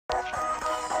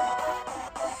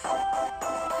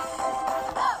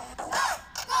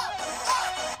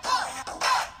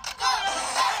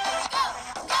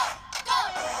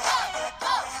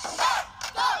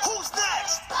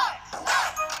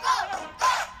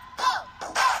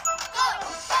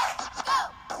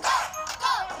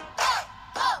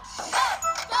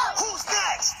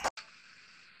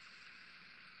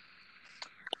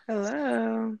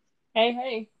Hey,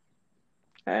 hey.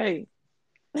 Hey,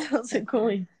 How's it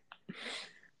going?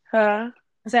 huh?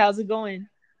 I said, how's it going?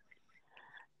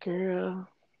 Girl,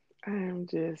 I am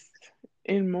just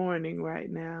in mourning right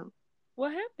now,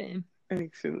 What happened?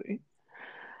 actually.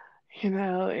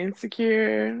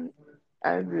 Insecure.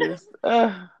 I just,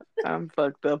 I'm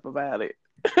fucked up about it.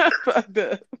 I'm fucked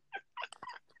up.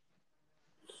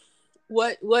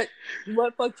 What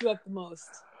fucked you up the most?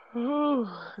 Ooh,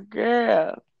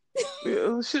 girl.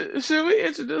 Should we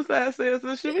introduce ourselves?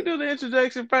 Or should we do the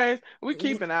introduction first? We We,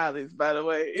 keeping all this, by the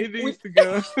way. It needs to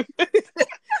go.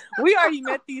 we already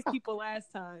met these people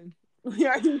last time. We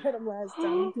already met them last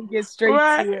time. We can get straight to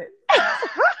Right. it.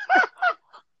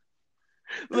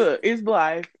 Look, it's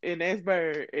Blythe and that's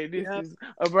Bird, and this Yep. is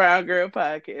a Brown Girl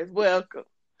podcast. Welcome,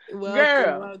 Welcome,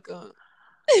 girl. welcome.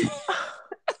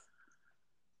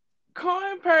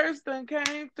 Coin person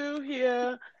came through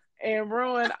here and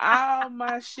ruined all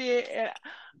my shit and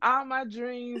all my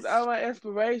dreams, all my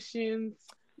aspirations.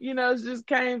 It just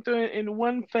came through in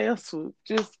one fell swoop.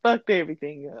 Just fucked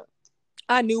everything up.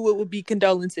 I knew it would be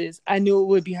condolences. I knew it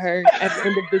would be her at the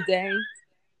end of the day.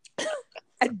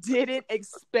 I didn't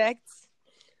expect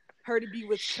her to be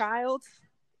with child,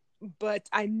 but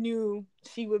I knew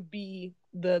she would be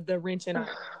the wrench in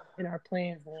our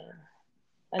plans. Man.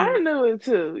 I I knew. knew it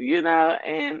too, and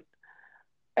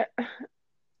I,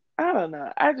 I don't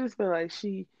know. I just feel like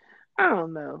I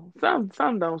don't know.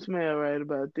 Some don't smell right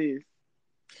about this.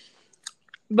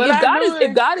 But If I God knew is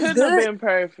if it God is couldn't have good, been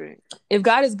perfect. if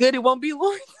God is good, it won't be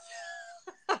Lord.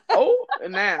 Oh,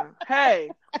 now, hey,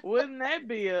 wouldn't that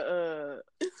be a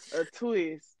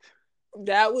twist?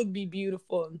 That would be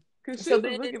beautiful. Cause she So was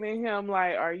then, looking at him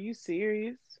like, "Are you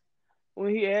serious?"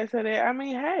 When he asked her that, I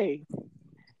mean, hey,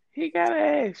 he gotta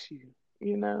ask you.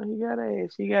 He gotta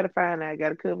ask. He gotta find out.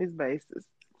 Gotta cover his bases.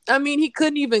 I mean,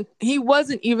 he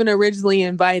wasn't even originally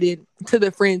invited to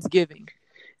the Friendsgiving.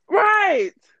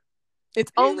 Right.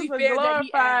 It's He was only a fair that he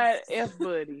glorified asks. F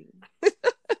buddy.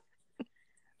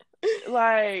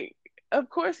 Like, of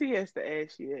course he has to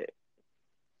ask you that.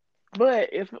 But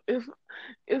if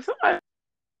somebody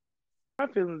my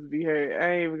feelings be hurt,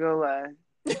 I ain't even gonna lie.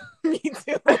 Me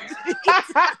too.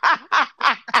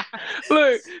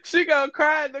 Look, she gonna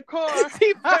cry in the car.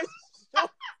 She for sure.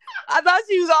 I thought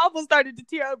she was awful. Started to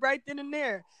tear up right then and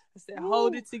there. I said,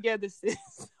 "Hold Woo. it together, sis.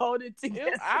 Hold it If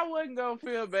together." I wasn't gonna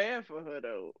feel bad for her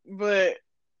though, but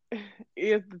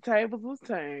if the tables was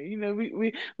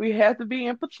turned, we have to be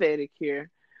empathetic here.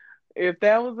 If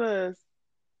that was us,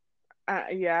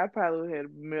 I probably would have had a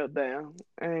meltdown.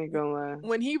 I ain't gonna lie.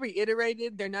 When he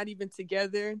reiterated they're not even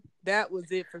together, that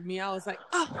was it for me. I was like,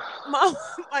 "Oh, my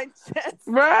my chest."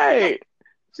 Right.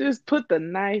 Just put the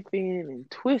knife in and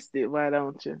twist it, why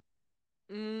don't you?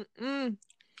 Mm-mm.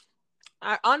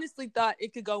 I honestly thought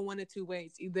it could go one of two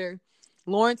ways. Either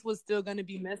Lawrence was still going to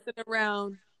be messing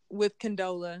around with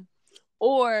Condola,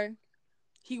 or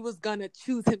he was going to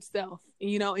choose himself,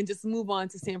 and just move on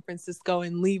to San Francisco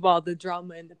and leave all the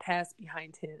drama in the past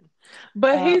behind him.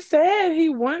 But Uh, he said he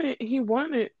wanted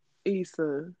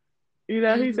Issa. He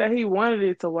mhm. said he wanted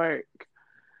it to work.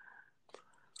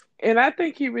 And I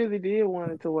think he really did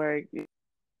want it to work.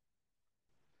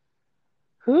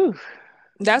 Whew.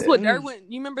 That's what Derwin.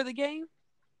 You remember the game?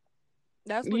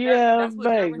 That's what Yeah, That's what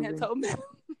Derwin had vaguely. told me.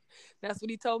 That's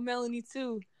what he told Melanie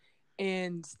too.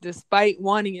 And despite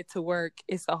wanting it to work,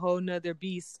 it's a whole nother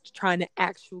beast trying to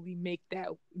actually make that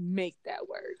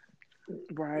work.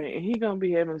 Right. And he gonna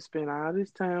be having to spend all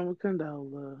this time with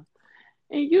Condola.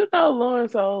 And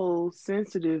Lawrence old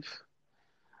sensitive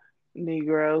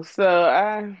Negro. So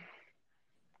I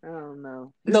don't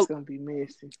know. This The gonna be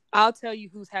messy. I'll tell you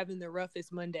who's having the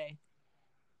roughest Monday.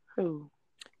 Who?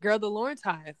 Girl, the Lawrence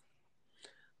Hive.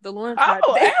 The Lawrence Hive.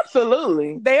 Oh, They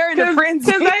absolutely. they are in a Cause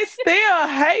frenzy. they still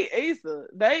hate Issa.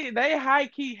 They high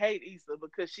key hate Issa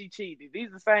because she cheated. These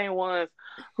are the same ones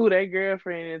who their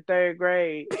girlfriend in third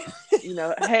grade,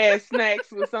 had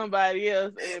snacks with somebody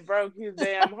else and broke his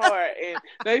damn heart, and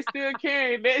they still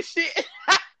carrying that shit.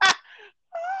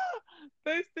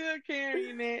 They still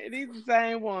carrying that. These are the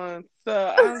same ones.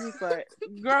 So I'm just like,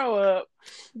 grow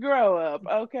up,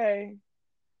 okay?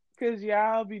 Cause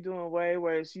y'all be doing way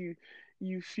worse. You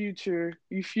future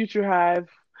hive.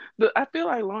 I feel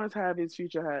like Lawrence Hive is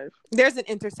future hive. There's an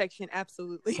intersection,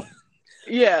 absolutely.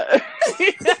 Yeah,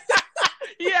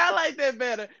 yeah, I like that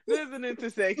better. There's an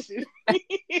intersection.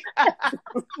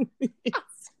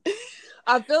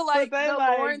 I feel But like they the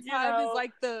like, Lawrence Hive is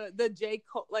like the J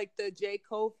Cole, like the J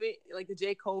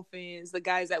Cole fans, the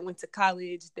guys that went to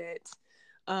college that,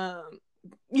 um,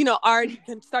 already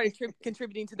started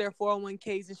contributing to their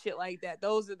 401ks and shit like that.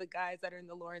 Those are the guys that are in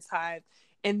the Lawrence Hive,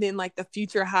 and then like the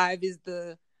future hive is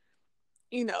the,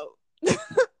 you know,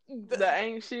 The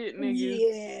ain't shit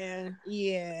niggas.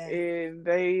 yeah. And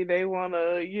they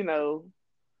wanna,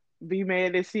 be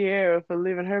mad at Sierra for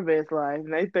living her best life.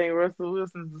 And they think Russell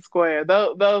Wilson's a square.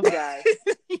 Those guys.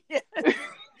 Yeah.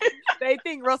 They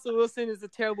think Russell Wilson is a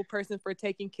terrible person for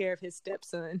taking care of his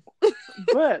stepson.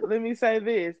 But let me say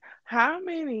this. How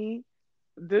many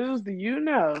dudes do you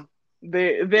know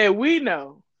that we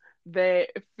know that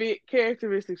fit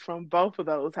characteristics from both of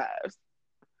those hives?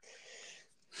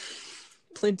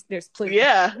 Plenty. There's plenty.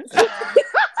 Yeah. Oh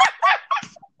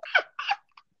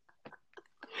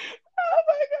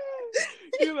my god.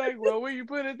 You're like, well, when you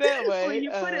put it that way. When you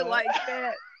put it like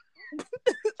that.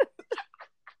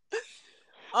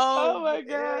 Oh my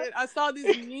god! I saw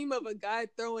this meme of a guy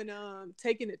throwing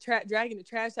dragging the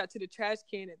trash out to the trash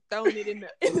can and throwing it in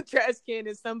the trash can,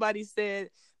 and somebody said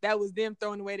that was them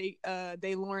throwing away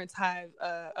they Lawrence Hive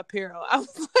apparel. I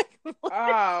was like, what?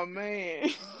 Oh man,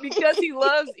 because he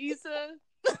loves Issa.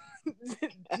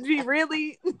 He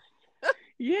really?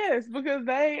 Yes, because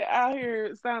they out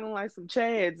here sounding like some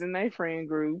chads in their friend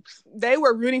groups. They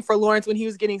were rooting for Lawrence when he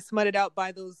was getting smutted out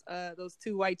by those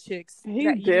two white chicks He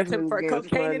that used him definitely for was getting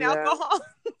cocaine and smutted out. alcohol.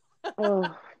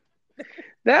 Oh,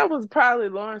 that was probably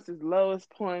Lawrence's lowest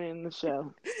point in the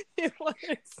show. It was.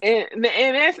 And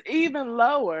that's even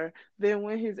lower than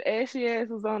when his ashy ass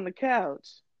was on the couch,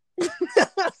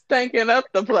 stinking up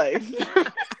the place.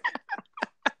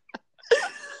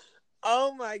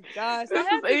 Oh my gosh. This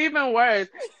is even worse.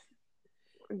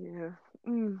 Yeah.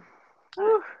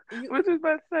 What you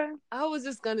about to say? I was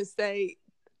just gonna say,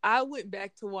 I went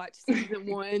back to watch season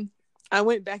 1. I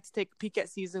went back to take a peek at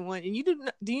season 1, and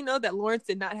do you know that Lawrence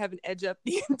did not have an edge up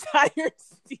the entire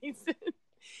season?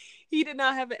 He did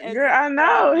not have an edge. Girl, I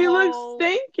know he looks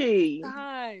stinky.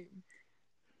 Time.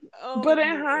 Oh, but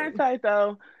in hindsight,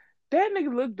 though, that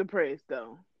nigga looked depressed.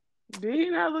 Though, did he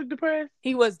not look depressed?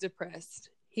 He was depressed.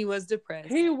 He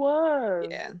was.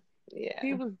 Yeah.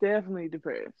 He was definitely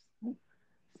depressed.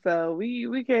 So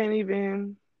we can't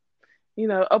even,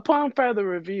 upon further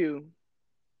review,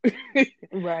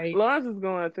 right. Lawrence is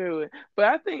going through it, but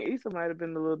I think Issa might have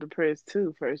been a little depressed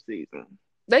too first season.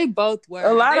 They both were.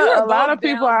 A lot of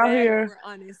people out here.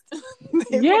 We're honest.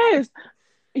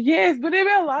 Yes, but there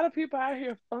were a lot of people out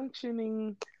here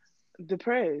functioning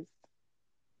depressed.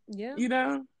 Yeah.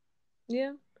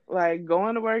 Yeah. Like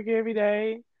going to work every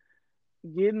day,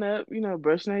 getting up,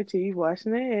 brushing their teeth,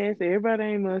 washing their ass. Everybody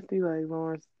ain't musty like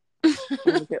Lawrence.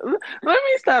 Let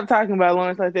me stop talking about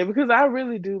Lawrence like that because I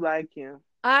really do like him.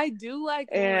 I do like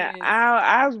him. And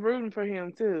I was rooting for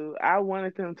him too. I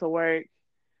wanted them to work.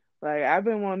 Like, I've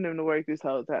been wanting them to work this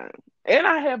whole time. And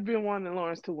I have been wanting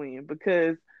Lawrence to win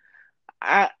because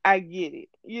I get it,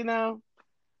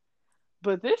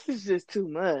 But this is just too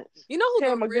much. You know who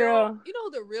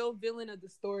the real villain of the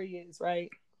story is,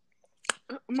 right?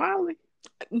 Molly.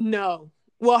 No.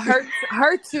 Well,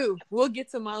 her too. We'll get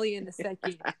to Molly in a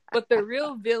second. But the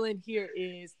real villain here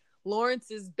is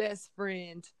Lawrence's best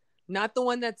friend. Not the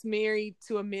one that's married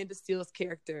to Amanda Steele's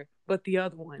character, but the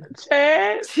other one.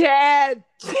 Chad. Chad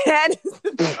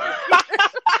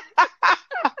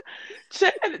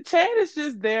is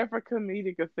just there for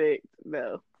comedic effect,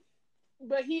 though.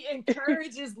 But he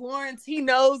encourages Lawrence. He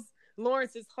knows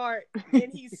Lawrence's heart, and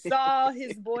he saw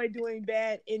his boy doing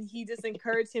bad, and he just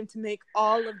encouraged him to make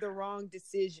all of the wrong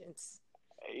decisions.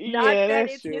 Not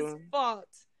that it's true. His fault,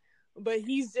 but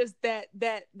he's just that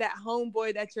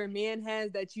homeboy that your man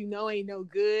has that ain't no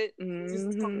good,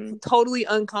 just totally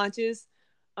unconscious.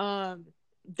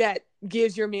 That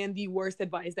gives your man the worst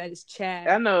advice. That is Chad.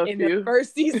 I know in the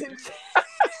first season.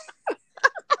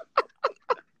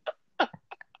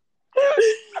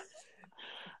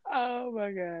 Oh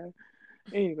my god.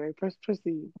 Anyway,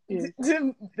 proceed. Yeah.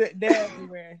 They're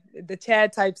everywhere. The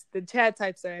Chad types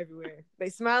are everywhere. They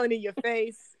smiling in your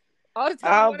face all the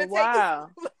time. Oh wow.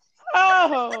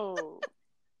 Oh.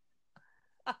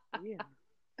 Yeah.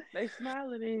 They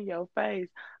smiling in your face.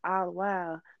 Oh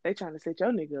wow. They trying to set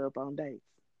your nigga up on dates.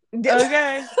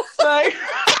 Okay. Like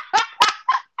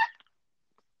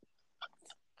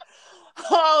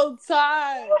whole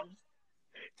time.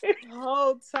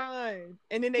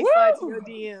 And then they slide to your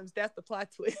DMs. That's the plot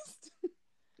twist.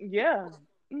 Yeah.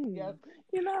 Yep.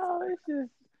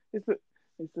 It's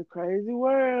a crazy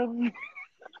world.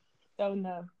 Don't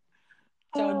know.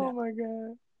 My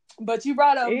god. But you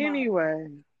brought up anyway.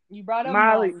 You brought up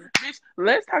Molly. Bitch,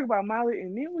 let's talk about Molly,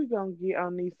 and then we're gonna get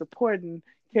on these supporting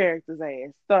characters'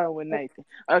 ass. Starting with Nathan.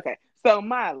 Okay, so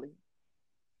Molly,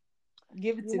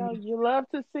 give it to me. You love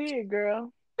to see it,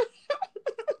 girl.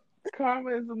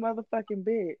 Karma is a motherfucking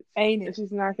bitch, ain't it? And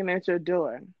she's knocking at your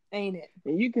door. Ain't it?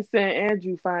 And you can send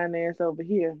Andrew finance over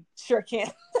here, Sure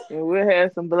can. and we'll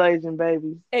have some blazing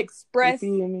babies. You Express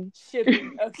feel me?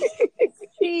 shipping. Okay.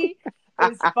 He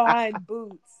is fine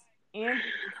boots. And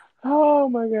Oh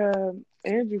my God,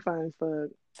 Andrew fine as fuck.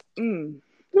 Woo.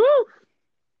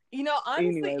 honestly,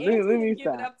 Anyway, Andrew let me didn't give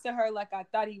it stop. up to her like I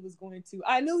thought he was going to.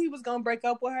 I knew he was gonna break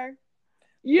up with her,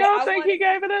 You but don't I think he wanted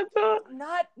gave it up to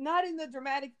her? not in the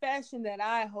dramatic fashion that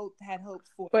I had hoped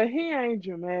for. But he ain't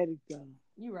dramatic though.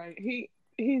 You right.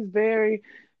 He's very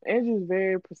Andrew's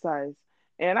very precise.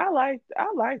 And I liked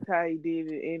how he did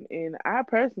it, and I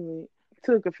personally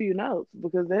took a few notes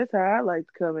because that's how I like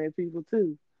to come at people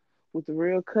too, with the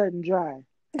real cut and dry.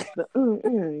 The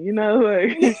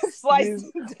like Slice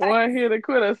just and dice. one hit to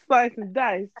quit a slice and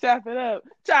dice, chop it up,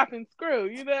 chop and screw,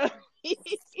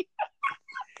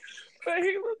 But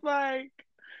he was like,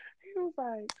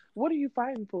 what are you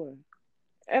fighting for?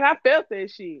 And I felt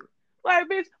that shit. Like,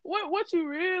 bitch, what you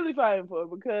really fighting for?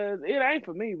 Because it ain't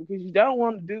for me. Because you don't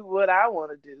want to do what I want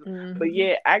to do, but Mm-hmm.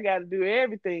 yeah, I got to do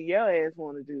everything your ass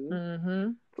want to do. Mm-hmm.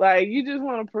 Like, you just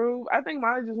want to prove. I think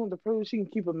Molly just wants to prove she can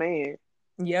keep a man.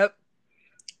 Yep.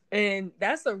 And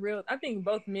that's a real. I think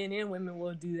both men and women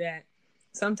will do that.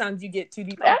 Sometimes you get too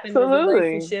deep off in a Absolutely.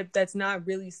 relationship that's not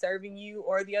really serving you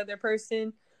or the other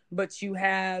person, but you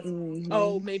have,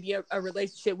 Mm-hmm. maybe a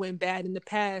relationship went bad in the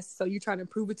past, so you're trying to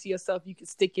prove it to yourself you can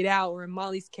stick it out. Or in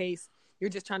Molly's case, you're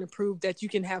just trying to prove that you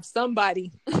can have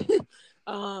somebody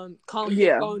calling your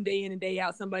Yeah. phone day in and day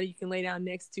out, somebody you can lay down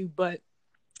next to. But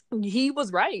he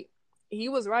was right. He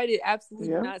was right. It absolutely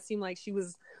did Yeah. not seem like she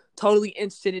was totally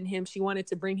interested in him. She wanted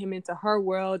to bring him into her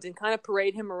world and kind of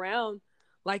parade him around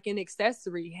like an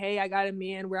accessory. Hey, I got a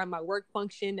man. We're at my work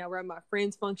function. Now we're at my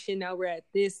friend's function. Now we're at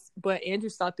this. But Andrew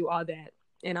saw through all that.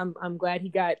 And I'm glad he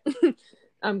got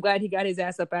I'm glad he got his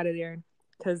ass up out of there.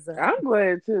 Cause I'm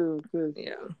glad too, because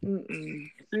yeah.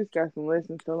 she's got some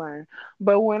lessons to learn.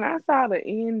 But when I saw the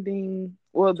ending,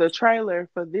 well, the trailer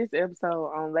for this episode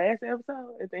on last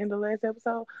episode, at the end of last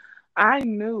episode, I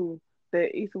knew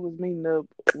that Issa was meeting up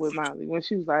with Molly. When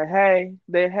she was like, hey,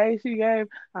 that hey she gave,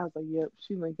 I was like, yep,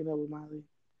 she linking up with Molly.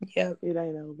 Yep. It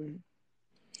ain't over.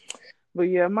 But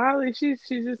yeah, Molly, she's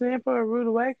just in for a rude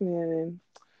awakening. And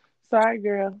sorry,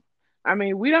 girl. I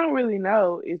mean, we don't really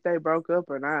know if they broke up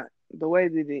or not. The way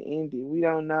that it ended, we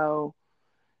don't know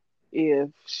if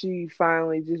she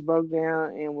finally just broke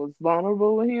down and was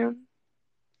vulnerable with him,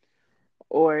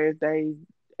 or if they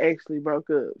actually broke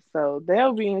up. So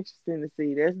that'll be interesting to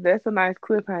see. That's a nice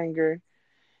cliffhanger.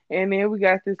 And then we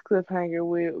got this cliffhanger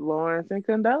with Lawrence and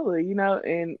Condola,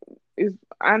 and it's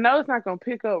I know it's not gonna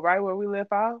pick up right where we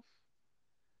left off.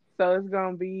 So it's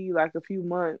gonna be like a few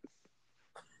months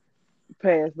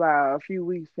pass by, or a few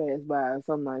weeks pass by, or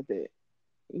something like that.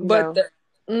 You But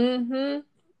know?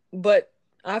 but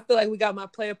I feel like we got my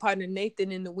player partner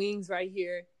Nathan in the wings right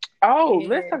here. Oh,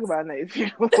 let's And talk about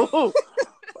Nathan.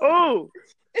 Oh,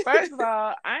 first of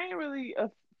all, I ain't really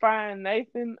find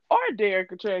Nathan or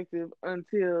Derek attractive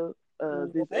until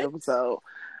this what? episode.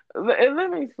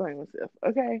 Let me explain myself,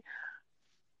 okay?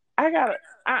 I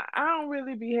don't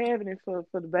really be having it for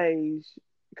the beige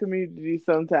community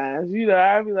sometimes.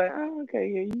 I'll be like, oh, okay,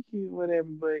 yeah, you cute, whatever.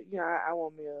 But I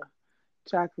want me a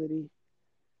chocolatey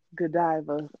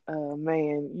Godiva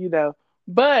man.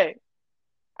 But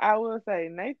I will say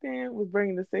Nathan was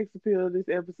bringing the sex appeal this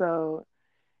episode,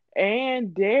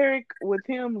 and Derek with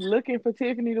him looking for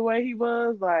Tiffany the way he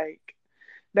was, like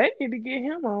they need to get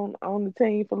him on the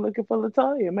team for looking for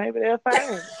Latoya. Maybe they'll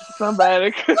find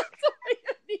somebody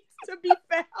Needs to be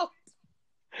found.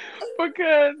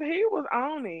 because he was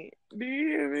on it. Do you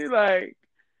hear me? Like,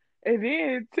 and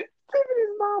then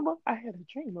Tiffany's mama, I had a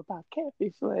dream about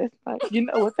catfish last night. You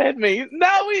know what that means?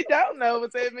 No, we don't know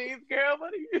what that means, girl.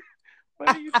 What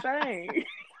are you saying?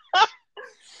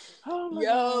 Oh my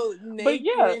God. Yo, But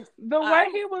yeah, Nathan. the way I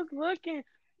he was looking.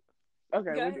 Okay,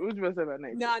 go what, ahead. what you want to say about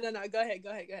Nathan? No. Go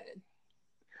ahead.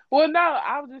 Well, no,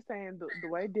 I was just saying the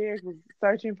way Derek was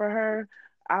searching for her,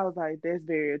 I was like, that's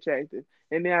very attractive.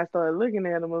 And then I started looking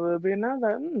at him a little bit, and I was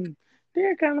like,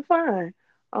 Derek kind of fine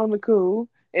on the cool.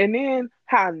 And then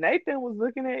how Nathan was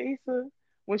looking at Issa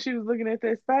when she was looking at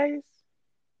that space,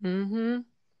 Mm-hmm.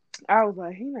 I was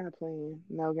like, he not playing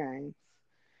no games.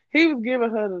 He was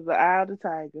giving her the eye of the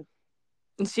tiger.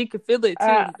 And she could feel it too.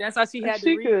 Uh, That's why she had to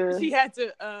she could. she had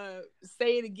to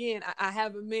say it again. I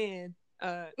have a man.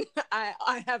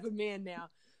 I have a man now,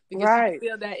 because she could Right.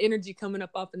 feel that energy coming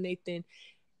up off of Nathan.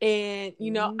 And I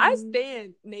Mm-hmm.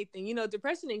 stand Nathan.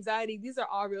 Depression, anxiety, these are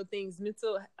all real things.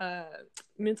 Mental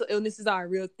illnesses are a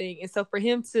real thing. And so for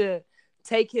him to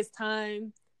take his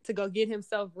time to go get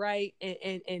himself right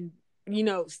and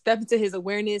step into his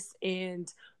awareness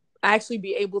and actually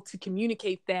be able to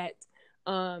communicate that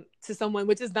to someone,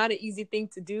 which is not an easy thing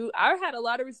to do. I had a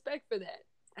lot of respect for that.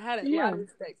 I had a lot Yeah. of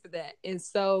respect for that. And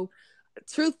so,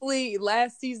 truthfully,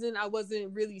 last season, I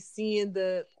wasn't really seeing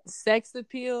the sex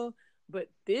appeal. But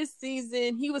this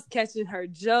season, he was catching her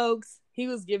jokes. He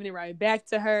was giving it right back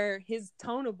to her. His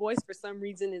tone of voice, for some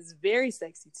reason, is very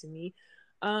sexy to me.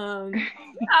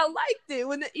 I liked it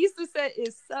when the Easter said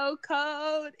it's so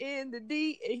cold in the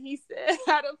D, and he said,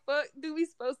 "How the fuck do we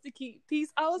supposed to keep peace?"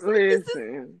 I was like,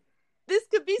 Listen, this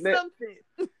could be that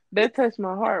something." that touched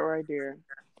my heart right there.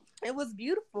 It was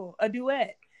beautiful, a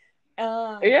duet.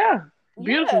 Um, Yeah,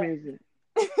 beautiful yeah. music.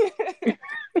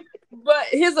 But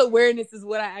his awareness is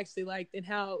what I actually liked, and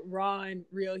how raw and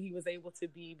real he was able to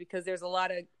be, because there's a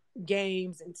lot of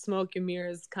games and smoke and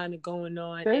mirrors kind of going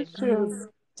on, and That's he true. was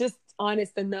just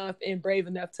honest enough and brave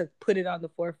enough to put it on the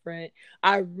forefront.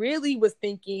 I really was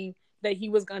thinking that he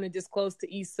was going to disclose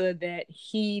to Issa that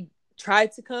he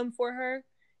tried to come for her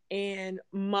and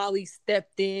Molly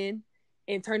stepped in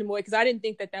and turned him away, because I didn't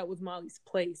think that was Molly's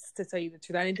place, to tell you the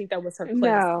truth. I didn't think that was her place.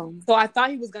 No. So I thought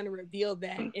he was going to reveal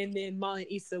that, and then Molly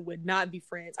and Issa would not be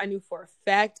friends. I knew for a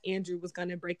fact Andrew was going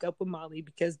to break up with Molly,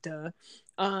 because duh.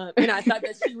 And I thought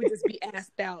that she would just be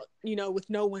asked out, with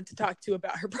no one to talk to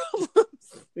about her problems.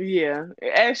 Yeah,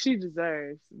 as she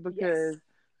deserves, because,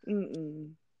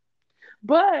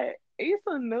 But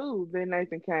Issa knew that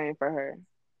Nathan came for her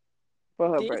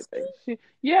Did birthday.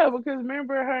 Yeah, because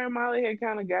remember her and Molly had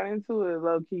kind of got into it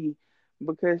low key,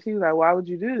 because she was like, "Why would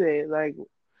you do that?" Like,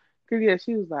 cause yeah,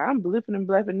 she was like, "I'm blipping and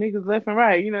blapping niggas left and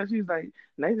right." She was like,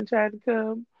 "Nathan tried to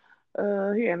come,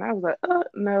 here," and I was like,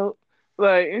 no."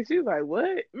 Like, and she was like,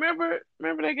 "What?" Remember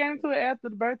they got into it after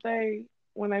the birthday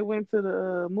when they went to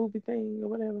the movie thing or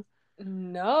whatever.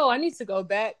 No, I need to go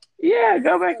back. Yeah, I need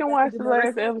go to back go and back and watch do the my last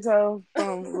research. episode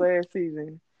from last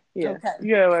season. Yeah, Okay.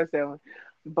 you gotta watch that one.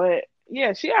 But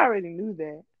yeah, she already knew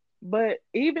that. But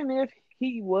even if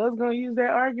he was gonna use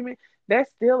that argument,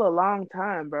 that's still a long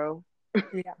time, bro.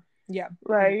 Yeah. Yeah.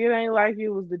 Like, it ain't like it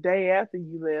was the day after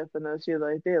you left or no shit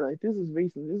like that. Like, this is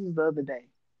recent. This is the other day.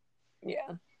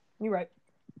 Yeah. You're right.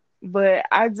 But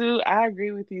I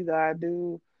agree with you though. I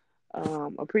do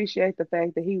appreciate the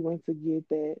fact that he went to get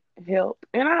that help.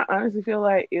 And I honestly feel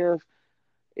like if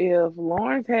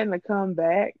Lawrence hadn't have come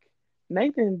back,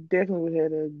 Nathan definitely would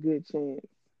have had a good chance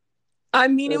I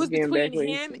mean, it of was getting back between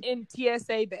with him Issa. and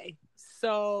TSA Bay.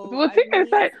 So, Well, I mean,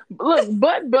 TSA, look,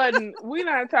 butt button, we're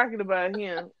not talking about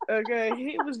him, okay?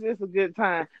 He was just a good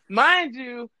time. Mind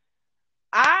you,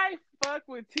 I fuck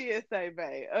with TSA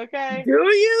Bay, okay? do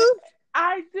you?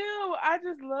 I do. I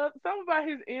just love something about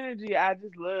his energy. I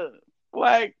just love,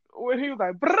 like, when he was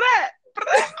like, "Brat,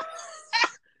 brat,"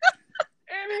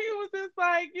 and he was just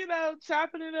like,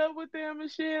 chopping it up with them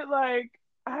and shit. Like,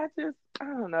 I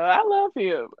don't know. I love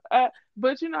him.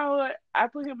 But you know what? I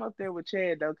put him up there with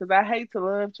Chad though, because I hate to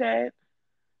love Chad.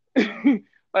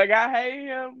 Like, I hate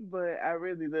him, but I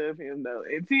really love him though.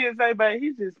 And TSA, but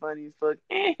he's just funny as fuck,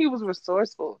 and he was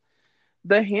resourceful.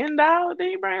 The hen dog,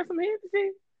 did he bring some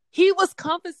Hennessy? He was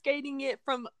confiscating it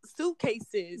from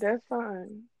suitcases. That's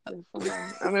fine. That's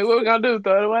fine. I mean, what we gonna do?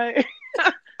 Throw it away?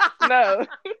 No.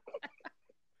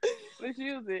 Let's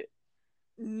use it.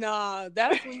 Nah,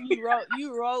 that's when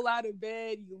you roll out of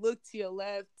bed, you look to your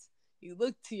left, you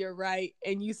look to your right,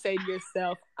 and you say to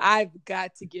yourself, "I've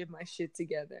got to get my shit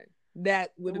together."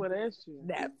 That would have Well, been that's true.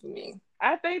 that for me.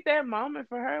 I think that moment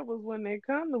for her was when that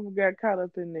condom got caught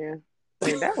up in there.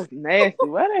 And that was nasty.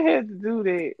 Why they had to do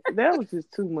that? That was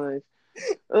just too much.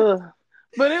 Ugh.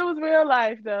 But it was real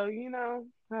life though,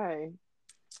 Hey.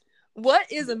 What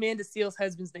is Amanda Seale's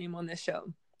husband's name on this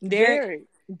show? Derek.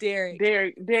 Derek.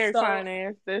 Derek So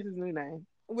Finance. That's his new name.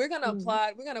 we're gonna Mhm.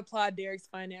 applaud. We're gonna applaud Derek's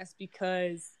finance,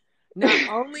 because not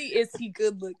only is he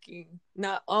good looking,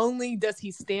 not only does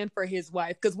he stand for his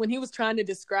wife. Because when he was trying to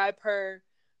describe her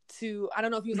to, I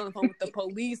don't know if he was on the phone with the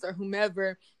police or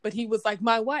whomever, but he was like,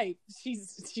 "My wife.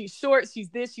 She's short. She's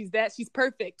this. She's that. She's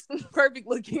perfect. Perfect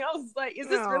looking." I was like, "Is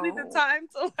this really the Oh. time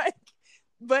to like?"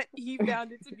 But he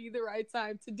found it to be the right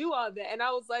time to do all that, and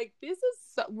I was like, This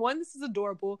is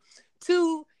adorable.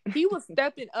 Two, he was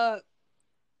stepping up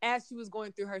as she was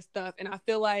going through her stuff. And I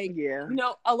feel like, Yeah.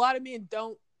 a lot of men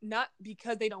don't, not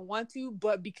because they don't want to,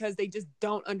 but because they just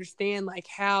don't understand like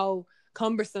how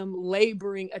cumbersome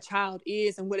laboring a child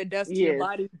is and what it does to your Yes.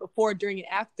 body before, during, and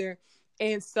after.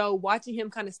 And so watching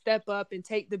him kind of step up and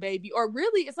take the baby, or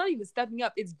really, it's not even stepping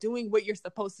up, it's doing what you're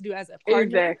supposed to do as a partner.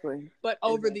 Exactly. But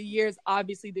over the years,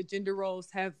 obviously, the gender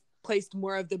roles have placed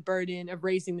more of the burden of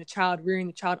raising the child, rearing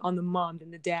the child on the mom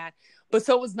than the dad. But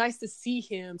so it was nice to see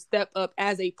him step up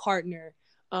as a partner,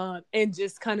 and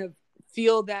just kind of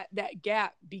feel that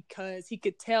gap because he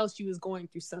could tell she was going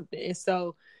through something. And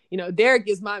so, Derek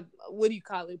is my, what do you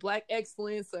call it, black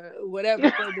excellence or whatever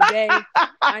for the day.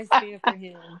 I stand for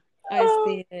him.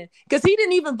 I stand, because he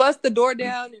didn't even bust the door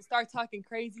down and start talking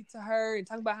crazy to her and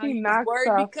talking about how He he was knocked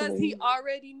worried, because softly. he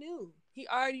already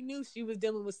knew she was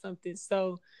dealing with something.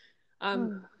 So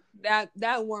that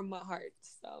warmed my heart.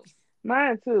 So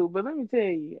Mine too, but let me tell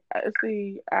you,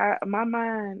 my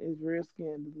mind is real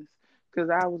scandalous because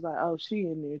I was like, oh, she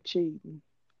in there cheating.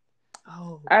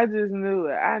 oh I just knew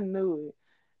it. I knew it.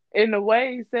 And the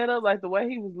way he set up, like the way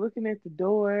he was looking at the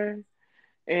door,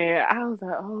 and I was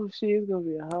like, oh shit, it's gonna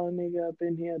be a whole nigga up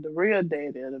in here, the real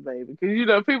daddy of the baby.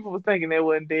 Because people was thinking that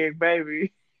wasn't Derek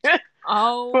baby for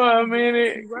a yes,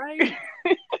 minute. you're right.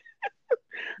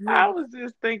 I You're was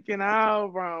just thinking all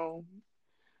wrong.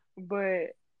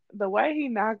 But the way he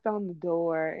knocked on the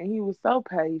door and he was so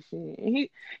patient, and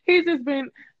he's just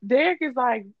been Derek is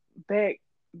like that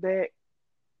that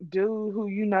dude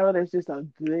who that's just a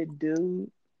good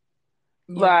dude.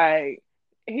 yeah, Like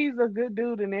he's a good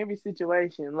dude in every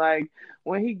situation. Like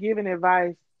when he giving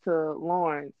advice to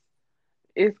Lawrence,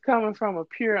 it's coming from a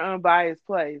pure unbiased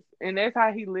place, and that's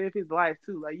how he lived his life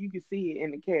too. Like you can see it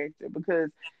in the character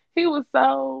because he was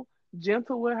so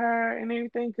gentle with her and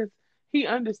everything because he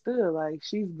understood like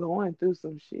she's going through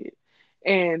some shit,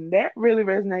 and that really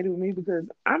resonated with me because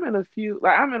I'm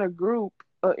in a group,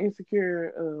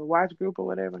 insecure watch group or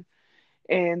whatever,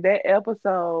 and that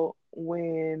episode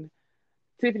when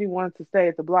Tiffany wanted to stay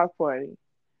at the block party,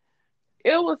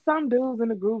 it was some dudes in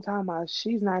the group talking about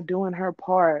she's not doing her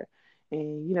part.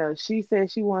 And, she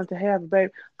said she wanted to have a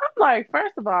baby. I'm like,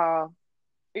 first of all,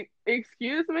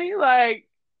 excuse me? Like,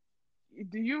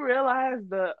 do you realize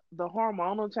the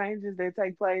hormonal changes that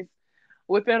take place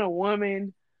within a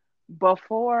woman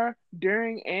before,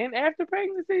 during, and after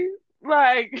pregnancy?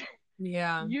 Like,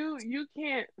 yeah, you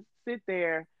can't sit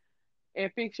there and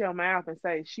fix your mouth and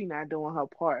say she not doing her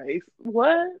part.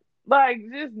 What? Like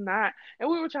just not. And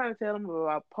we were trying to tell them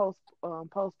about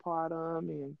postpartum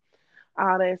and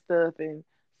all that stuff. And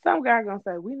some guy gonna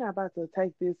say we not about to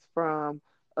take this from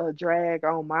a drag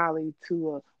on Molly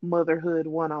to a motherhood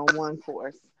 1-on-1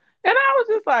 course. And I was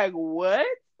just like, what?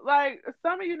 Like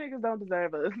some of you niggas don't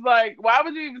deserve us. Like why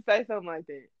would you even say something like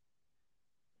that?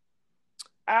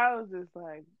 I was just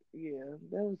like, yeah,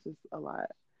 that was just a lot.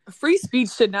 free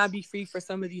speech should not be free for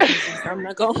some of these niggas. I'm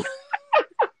not gonna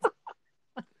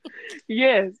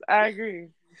Yes, I agree.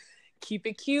 keep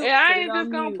it cute. And Put I it ain't just on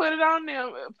gonna mute. put it on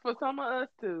them for some of us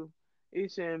too.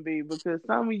 It shouldn't be because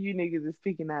some of you niggas is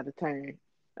speaking out of turn,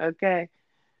 okay,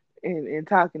 and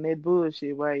talking that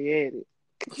bullshit while you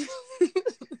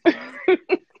at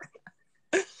it.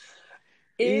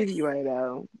 it Anyway,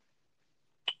 though,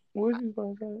 what you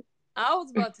supposed to say? I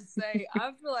was about to say,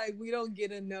 I feel like we don't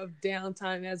get enough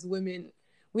downtime as women.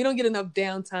 We don't get enough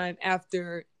downtime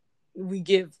after we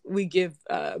give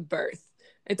birth.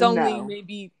 It's only No,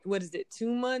 maybe, what is it, 2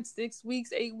 months, 6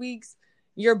 weeks, 8 weeks.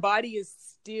 Your body is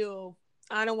still,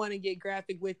 I don't want to get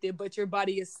graphic with it, but your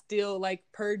body is still like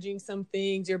purging some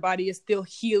things. Your body is still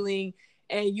healing,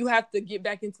 and you have to get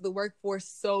back into the workforce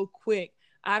so quick.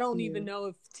 I don't yeah, even know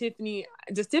if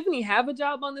does Tiffany have a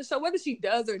job on the show, whether she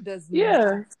does or does yeah.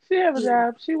 not. She have a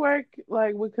job. She work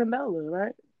like with Condola,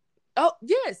 right? Oh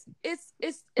yes, it's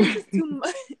just too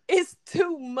much. It's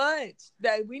too much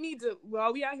that we need to.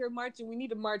 While we out here marching, we need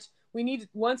to march. We need to,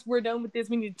 once we're done with this,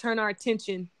 we need to turn our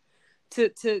attention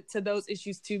to those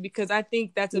issues too, because I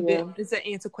think that's a bit. Yeah, It's an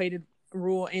antiquated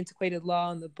rule, antiquated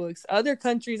law in the books. Other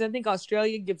countries, I think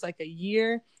Australia gives like a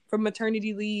year for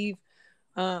maternity leave.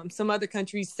 Some other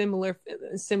countries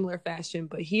similar fashion,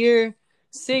 but here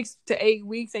 6 to 8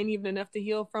 weeks ain't even enough to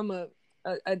heal from a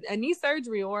knee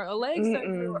surgery or a leg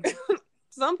surgery. Or mm-mm,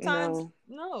 sometimes no,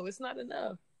 no, it's not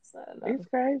enough. It's not enough. it's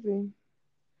crazy.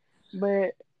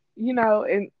 But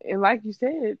and like you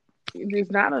said,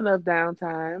 there's not enough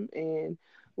downtime. And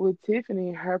with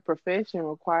Tiffany, her profession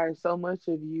requires so much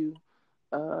of you.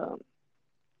 Um,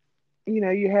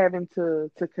 you're having to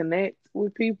connect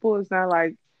with people. It's not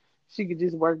like she could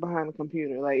just work behind a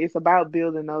computer. Like it's about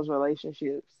building those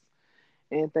relationships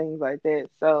and things like that.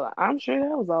 So I'm sure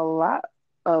that was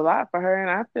a lot for her, and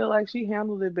I feel like she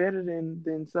handled it better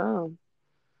than some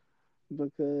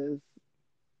because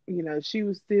she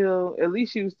was still, at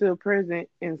least she was still present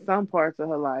in some parts of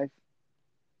her life.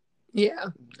 Yeah,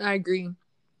 I agree.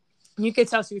 You could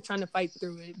tell she was trying to fight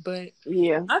through it, but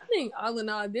Yeah. I think all in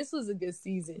all, this was a good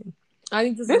season. I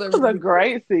think this is This a was a really good.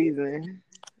 great season.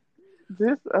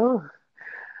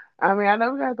 I mean, I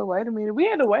know we had to wait a minute. We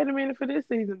had to wait a minute for this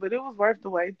season, but it was worth the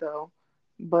wait though.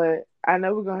 But I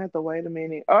know we're gonna have to wait a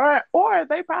minute, or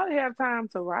they probably have time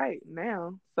to write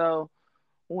now. So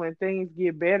when things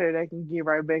get better, they can get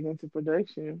right back into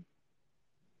production.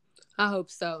 I hope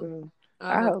so. So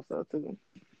I I hope. hope so too.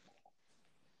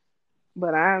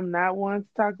 But I'm not one to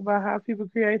talk about how people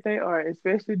create their art,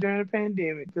 especially during the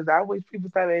pandemic, because I wish people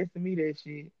started asking me that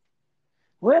shit.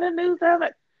 What the news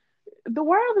outlet? The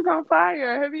world is on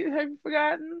fire. Have you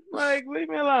forgotten? Like, leave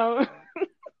me alone.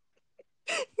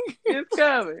 It's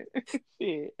coming.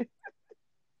 Shit.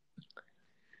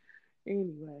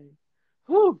 Anyway.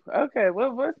 Whew. Okay.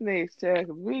 What's next, Chad?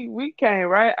 'Cause we came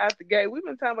right out the gate. We've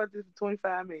been talking about this for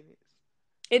 25 minutes.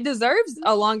 It deserves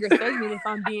a longer segment if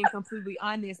I'm being completely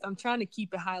honest. I'm trying to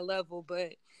keep it high level,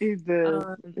 but It does.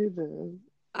 um, It does.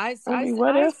 I I mean,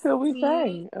 what I else could we see.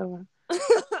 say?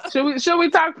 Should we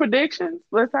talk predictions?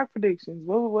 Let's talk predictions.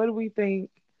 What do we think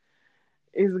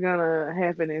is gonna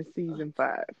happen in season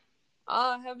 5?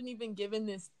 I haven't even given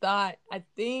this thought. I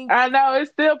think I know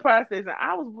it's still processing.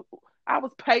 I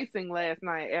was pacing last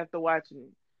night after watching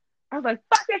it. I was like,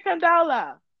 "Fuck it,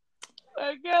 Condola!"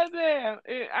 Like, goddamn,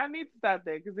 I need to stop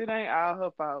that because it ain't all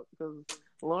her fault. Because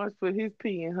Lawrence put his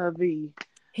P in her V,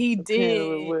 he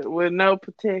apparently did. with no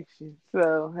protection.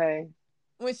 So hey,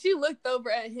 When she looked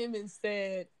over at him and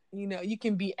said, you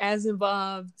can be as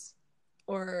involved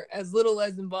or as little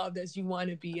as involved as you want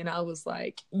to be. And I was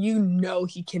like,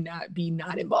 he cannot be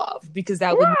not involved because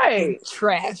that would make him right?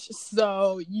 trash.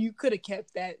 So you could have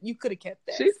kept that. You could have kept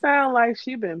that. She sound like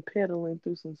she been peddling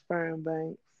through some sperm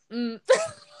banks. Mm.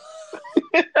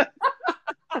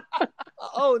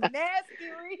 Oh,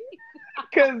 nasty.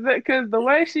 Cause the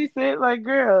way she said, like,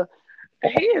 girl,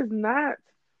 he is not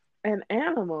an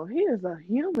animal. He is a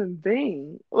human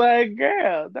being. Like,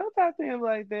 girl, don't talk to him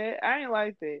like that. I ain't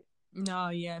like that. No,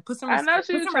 yeah. Put some I know respect.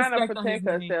 she Put was some trying to respect on his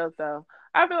protect name. herself though.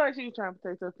 I feel like she was trying to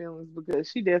protect her feelings because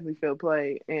she definitely felt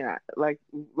played, and like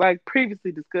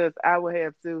previously discussed, I would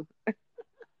have too.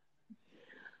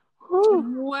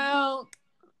 Whew. Well,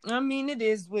 I mean, it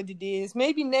is what it is.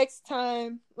 Maybe next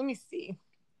time. Let me see.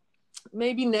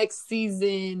 Maybe next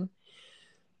season,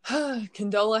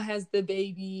 Condola has the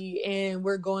baby, and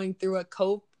we're going through a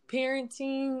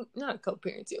co-parenting. Not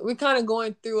co-parenting. We're kind of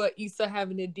going through a Issa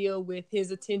having to deal with his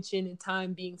attention and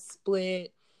time being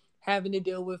split, having to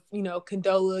deal with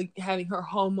Condola having her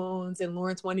hormones and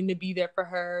Lawrence wanting to be there for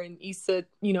her, and Issa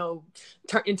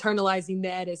internalizing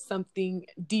that as something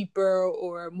deeper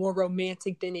or more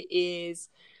romantic than it is.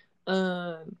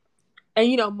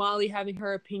 And Molly having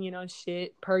her opinion on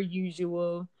shit per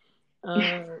usual,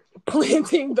 uh,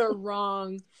 planting the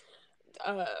wrong,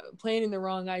 planting the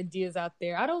wrong ideas out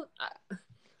there.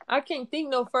 I can't think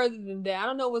no further than that. I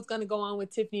don't know what's gonna go on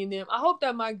with Tiffany and them. I hope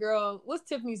that my girl, what's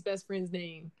Tiffany's best friend's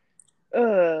name?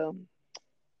 Um,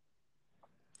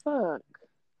 fuck.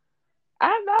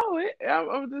 I know it.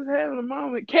 I'm just having a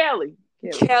moment. Kelly.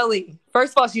 Kelly. Kelly.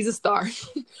 First of all, she's a star,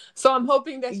 so I'm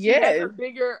hoping that she has Yes.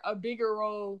 a bigger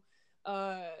role,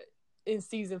 uh, in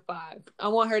season 5. I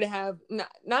want her to have not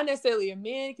necessarily a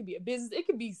man. It could be a business. It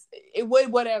could be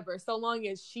whatever. So long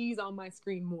as she's on my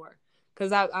screen more,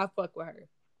 because I fuck with her.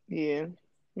 Yeah.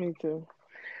 Me too.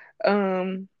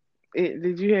 Um,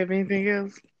 did you have anything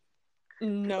else?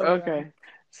 No, girl. Okay.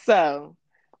 So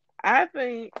I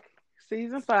think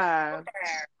season 5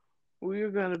 we're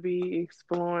gonna be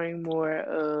exploring more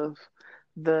of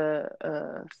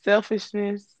the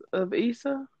selfishness of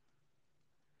Issa,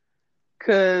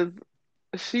 cause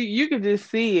you could just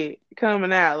see it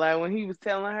coming out, like when he was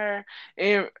telling her,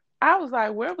 and I was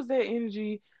like, where was that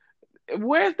energy?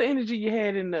 Where's the energy you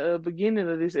had in the beginning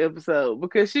of this episode?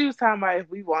 Because she was talking about if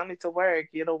we wanted to work,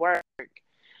 it'll work,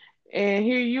 and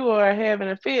here you are having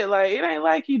a fit. Like it ain't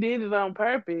like he did it on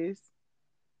purpose.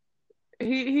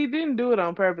 He didn't do it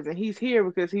on purpose, and he's here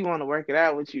because he want to work it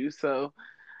out with you. So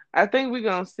I think we're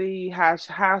gonna see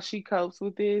how she copes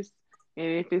with this, and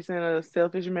if it's in a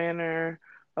selfish manner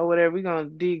or whatever, we're gonna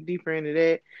dig deeper into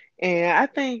that. And I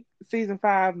think season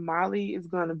 5, Molly is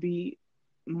gonna be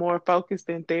more focused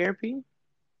in therapy.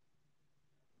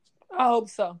 I hope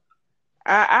so.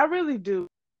 I really do.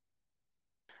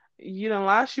 You done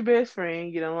lost your best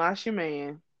friend. You done lost your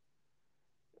man.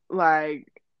 Like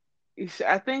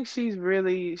I think she's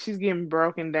getting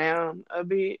broken down a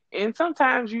bit, and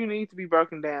sometimes you need to be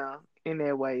broken down in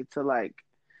that way to like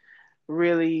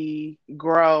really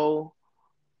grow,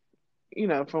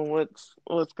 from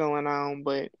what's going on.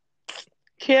 But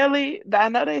Kelly, I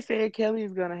know they said Kelly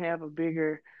is gonna have a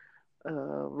bigger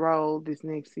role this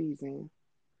next season,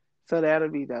 so that'll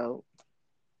be dope.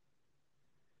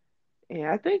 And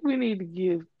I think we need to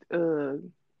give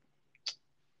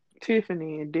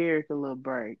Tiffany and Derek a little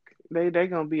break. They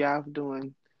gonna be off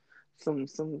doing some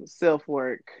self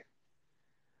work.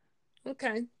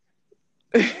 Okay.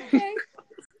 Okay.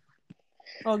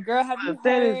 Well, girl, have you But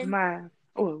that is heard? my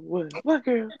what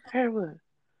girl? Her what?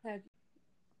 Have,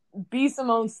 B.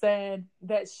 Simone said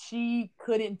that she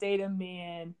couldn't date a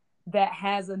man that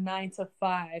has a 9 to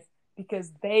 5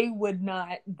 because they would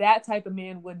not. That type of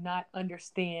man would not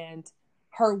understand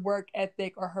her work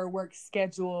ethic or her work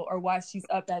schedule or why she's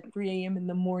up at 3 a.m. in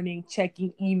the morning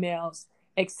checking emails,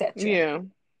 etc. Yeah,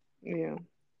 yeah.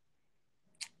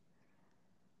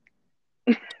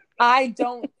 I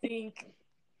don't think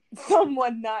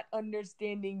someone not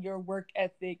understanding your work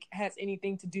ethic has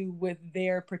anything to do with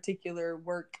their particular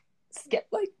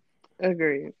like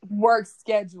Agreed. work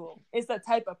schedule. It's a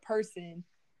type of person,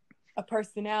 a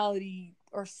personality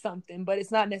or something, but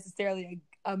it's not necessarily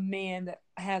a man that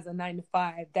has a 9 to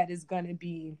 5 that is gonna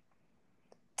be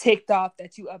ticked off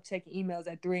that you up checking emails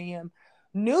at 3 a.m.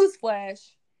 Newsflash,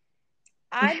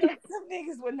 I know some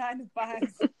niggas with 9 to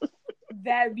 5s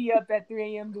that be up at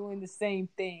 3 a.m. doing the same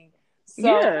thing. So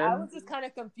Yeah, I was just kind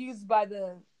of confused by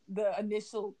the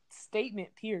initial statement.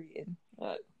 Period.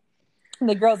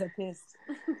 The girls are pissed.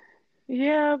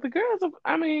 yeah. The girls.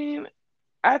 I mean,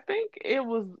 I think it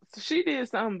was she did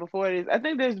something before this. I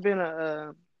think there's been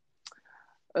a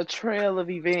trail of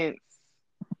events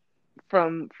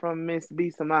from Miss B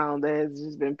Simone that has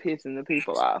just been pissing the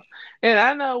people off. And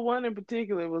I know one in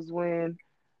particular was when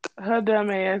her dumb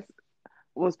ass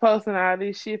was posting all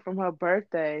this shit from her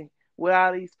birthday with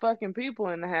all these fucking people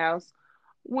in the house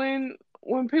when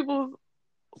people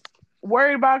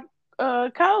worried about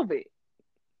COVID.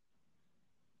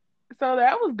 So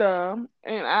that was dumb.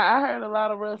 And I heard a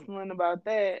lot of rustling about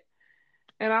that.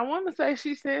 And I want to say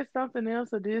she said something else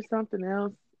or did something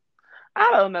else.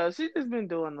 I don't know. She's just been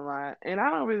doing a lot. And I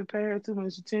don't really pay her too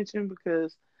much attention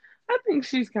because I think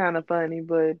she's kind of funny.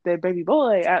 But that baby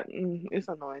boy, it's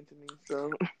annoying to me. So,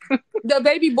 The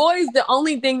baby boy is the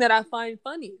only thing that I find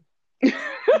funny.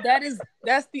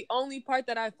 That's the only part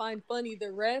that I find funny.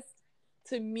 The rest,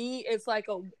 to me, it's like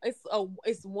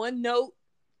it's one note,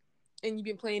 and you've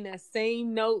been playing that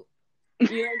same note.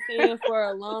 You know what I'm saying, for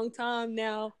a long time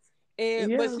now. But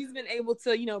yeah. she's been able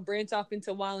to, branch off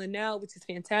into Wild 'N Out, which is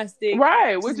fantastic.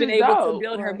 Right, She's which been is able to dope.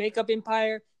 build her Right. makeup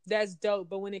empire. That's dope.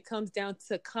 But when it comes down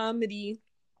to comedy,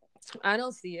 I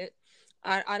don't see it.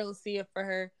 I don't see it for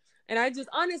her. And I just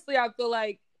honestly I feel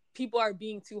like people are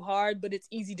being too hard, but it's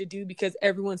easy to do because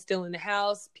everyone's still in the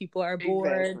house. People are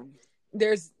bored. Exactly.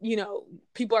 There's,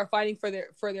 people are fighting for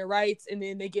their rights, and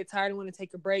then they get tired and want to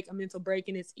take a mental break,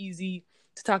 and it's easy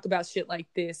to talk about shit like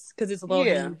this because it's low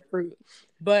Yeah. hanging fruit.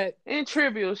 But And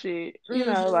trivial shit.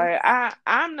 mm-hmm. Like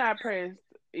I'm not pressed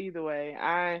either way.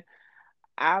 I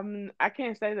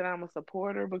can't say that I'm a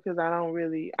supporter because I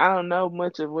don't know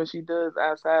much of what she does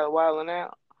outside of Wilding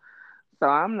Out. So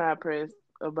I'm not pressed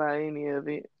about any of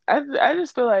it. I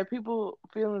just feel like people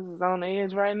feelings is on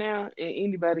edge right now and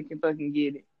anybody can fucking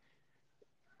get it.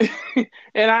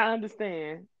 And I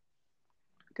understand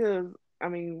cuz I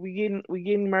mean, we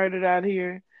getting murdered out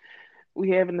here.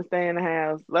 We having to stay in the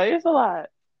house. Like it's a lot.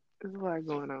 There's a lot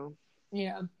going on.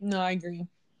 Yeah, no, I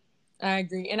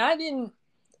agree. And I didn't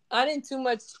too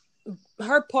much.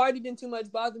 Her party didn't too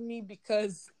much bother me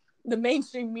because the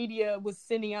mainstream media was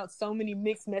sending out so many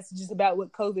mixed messages about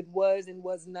what COVID was and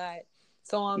was not.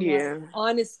 So I'm like, Yeah.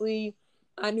 honestly,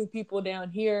 I knew people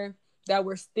down here that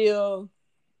were still,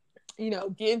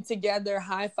 getting together,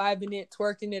 high fiving it,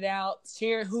 twerking it out,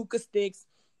 sharing hookah sticks,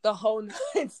 the whole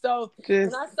night. So when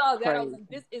Just I saw that, I was crazy. like,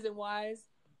 this isn't wise.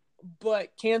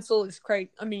 But cancel is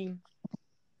crazy. I mean,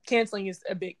 canceling is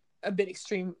a bit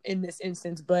extreme in this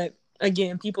instance, but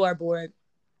again, people are bored.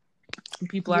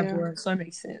 People are Yeah. bored, so it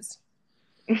makes sense.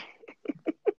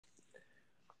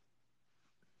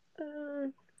 Uh,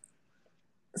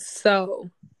 so,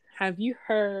 have you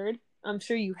heard? I'm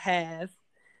sure you have.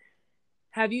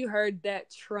 Have you heard that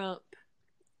Trump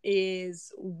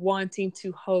is wanting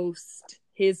to host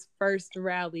his first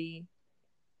rally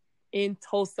in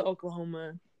Tulsa,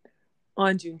 Oklahoma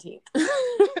on Juneteenth?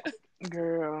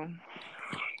 Girl.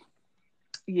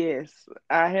 Yes,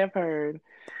 I have heard.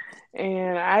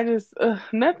 And I just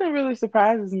nothing really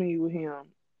surprises me with him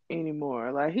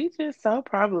anymore. Like he's just so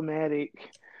problematic.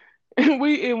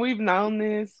 We've known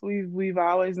this. We've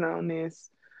always known this.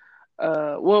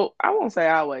 Well, I won't say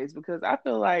always because I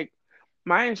feel like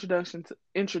my introduction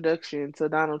to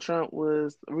Donald Trump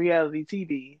was reality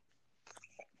TV.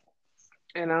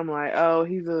 And I'm like, oh,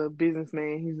 he's a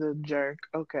businessman. He's a jerk.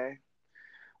 Okay,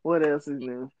 what else is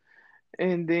new?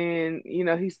 And then,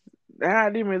 I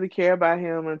didn't really care about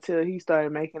him until he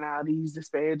started making all these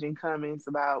disparaging comments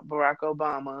about Barack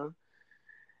Obama.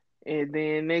 And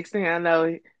then next thing I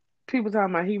know, people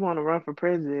talking about he want to run for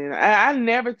president. I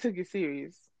never took it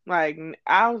serious. Like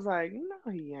I was like,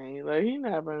 no, he ain't. Like he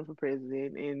not running for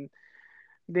president. And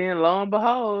then lo and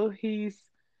behold, he's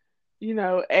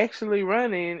actually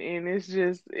running. And it's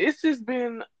just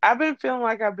been. I've been feeling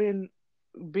like I've been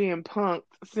being punked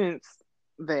since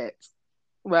that.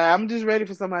 But I'm just ready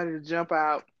for somebody to jump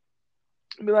out,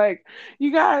 and be like,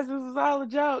 you guys, this is all a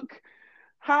joke.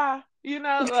 Ha.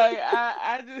 Like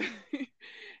I just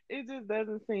it just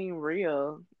doesn't seem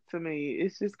real to me.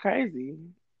 It's just crazy.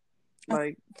 I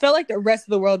Like, felt like the rest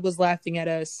of the world was laughing at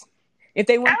us. If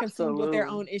they weren't consumed with their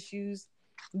absolutely. own issues,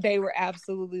 they were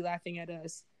absolutely laughing at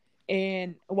us.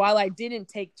 And while I didn't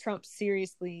take Trump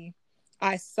seriously,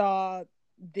 I saw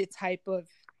the type of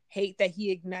hate that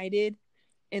he ignited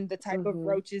and the type of Mhm.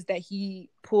 roaches that he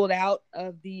pulled out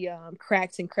of the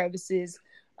cracks and crevices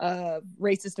of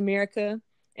racist America,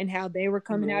 and how they were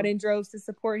coming Yeah. out in droves to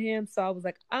support him. So I was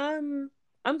like, I'm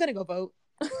gonna go vote.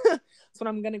 That's what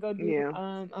I'm gonna go do. Yeah.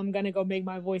 I'm gonna go make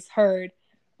my voice heard.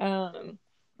 Um,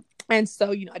 and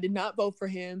so, I did not vote for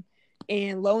him.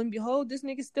 And lo and behold, this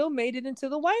nigga still made it into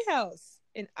the White House.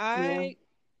 And Yeah.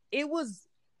 it was,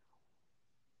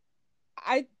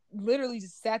 I literally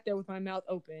just sat there with my mouth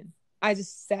open. I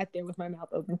just sat there with my mouth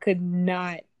open. Could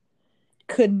not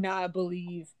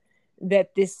believe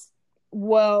that this,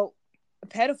 well,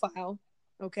 pedophile,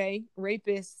 okay,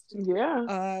 rapist,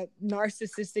 Yeah.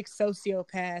 narcissistic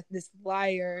sociopath, this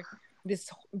liar,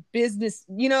 this business,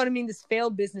 you know what I mean? This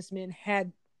failed businessman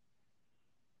had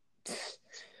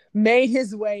made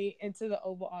his way into the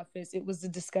Oval Office. It was a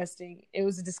disgusting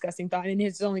thought. And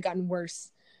it's only gotten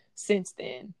worse since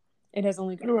then. It has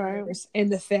only gotten Right. worse.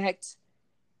 And the fact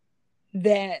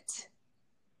that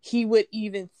he would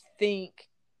even think,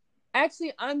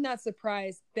 actually, I'm not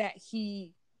surprised that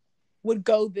he would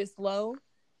go this low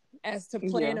as to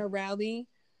plan Yeah. a rally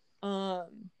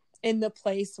in the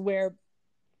place where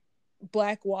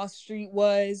Black Wall Street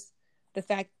was, the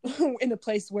fact in the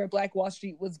place where Black Wall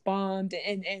Street was bombed,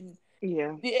 and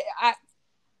Yeah.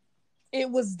 it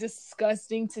was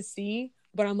disgusting to see.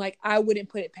 But I'm like, I wouldn't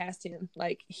put it past him.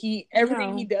 Like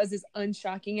everything he No. does is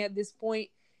unshocking at this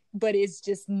point, but it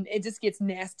just gets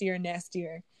nastier and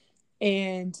nastier.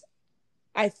 And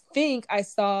I think I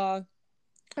saw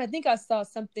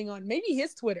something on maybe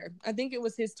his Twitter. I think it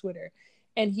was his Twitter.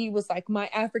 And he was like, my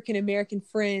African American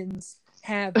friends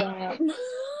have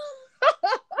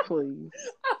Please.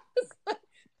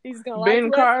 he's gonna lie Ben to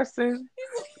us. Carson,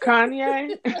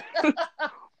 Kanye.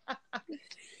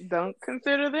 Don't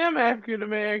consider them African Said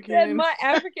American. my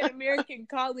African American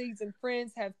colleagues and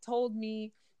friends have told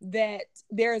me that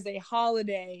there is a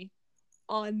holiday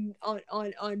on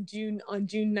June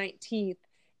 19th,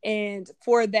 and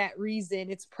for that reason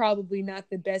it's probably not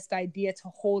the best idea to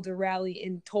hold a rally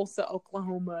in Tulsa,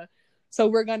 Oklahoma. So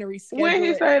we're going to When reschedule he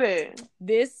it. say that?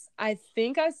 This, I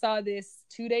think I saw this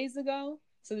 2 days ago,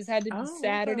 so this had to be Oh, okay.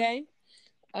 Saturday.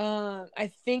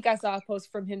 I think I saw a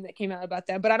post from him that came out about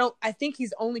that, but I think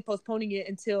he's only postponing it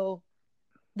until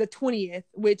the 20th,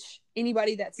 which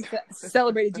anybody that's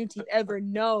celebrated Juneteenth ever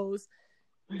knows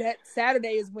that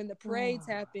Saturday is when the parades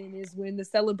happen, is when the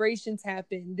celebrations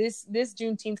happen. This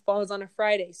Juneteenth falls on a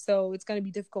Friday, so it's going to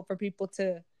be difficult for people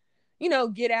to,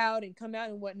 get out and come out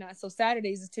and whatnot. So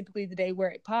Saturdays is typically the day where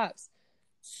it pops.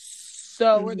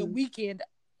 So, or the Mhm. weekend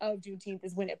of Juneteenth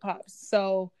is when it pops.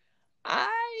 So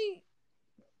I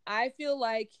I feel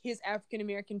like his African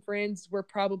American friends were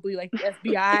probably like the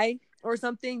FBI or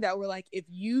something, that were like, if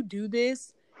you do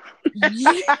this,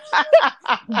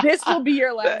 this will be your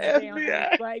The last day on earth.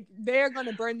 FBI. Like, they're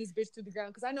gonna burn this bitch to the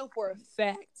ground. Because I know for a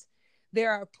fact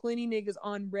there are plenty niggas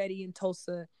on ready in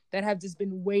Tulsa that have just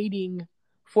been waiting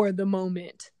for the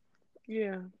moment.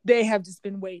 Yeah. They have just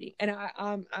been waiting, and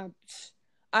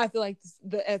I feel like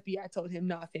the FBI told him,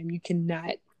 "Nah, fam, you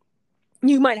cannot.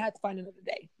 You might have to find another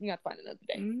day. You got to find another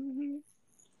day." Hmm.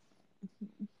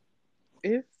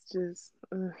 It's just,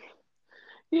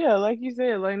 yeah, like you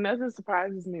said, like nothing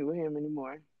surprises me with him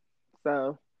anymore.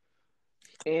 So,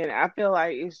 and I feel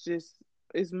like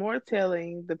it's more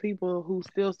telling the people who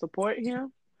still support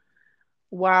him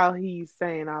while he's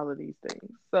saying all of these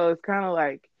things. So it's kind of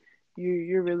like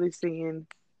you're really seeing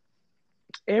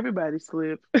everybody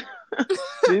slip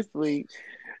this week.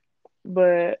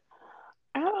 But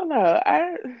I don't know.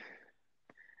 I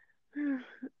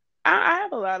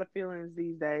have a lot of feelings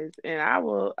these days, and I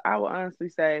will honestly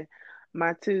say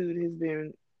my tooth has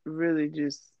been really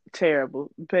just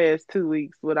terrible the past 2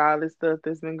 weeks with all this stuff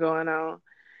that's been going on,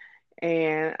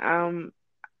 and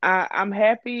I'm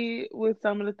happy with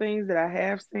some of the things that I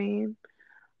have seen,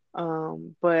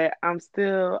 but I'm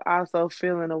still also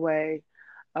feeling a way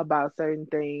about certain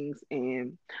things,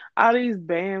 and all these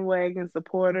bandwagon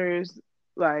supporters,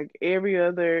 like every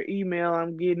other email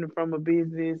I'm getting from a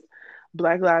business,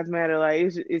 Black Lives Matter, like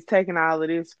it's taking all of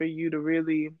this for you to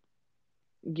really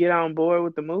get on board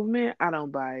with the movement. I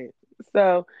don't buy it.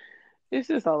 So it's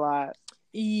just a lot.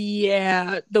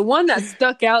 Yeah, the one that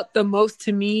stuck out the most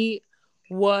to me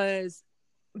was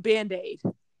Band-Aid.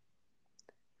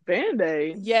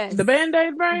 Band-Aid. Yes, The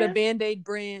Band-Aid the brand? Band-Aid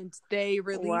brand. They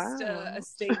released a Wow.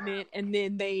 statement, and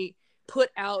then they put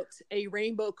out a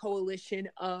rainbow coalition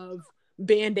of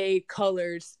Band-Aid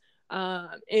colors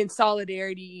in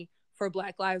solidarity for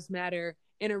Black Lives Matter.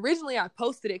 And originally I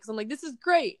posted it because I'm like, this is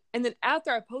great. And then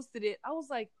after I posted it, I was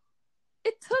like,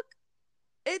 it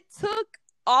took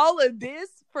all of this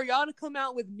for y'all to come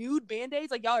out with nude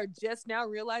Band-Aids. Like, y'all are just now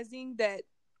realizing that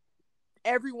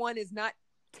everyone is not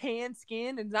tan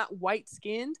skinned and not white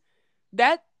skinned.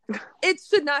 That it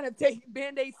should not have taken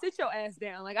Band-Aid. Sit your ass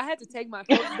down. Like, I had to take my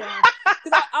post down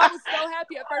because I was so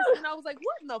happy at first, and I was like,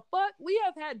 what in the fuck? We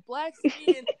have had black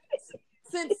skin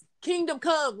since Kingdom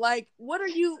Come. Like, what are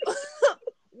you?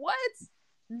 What?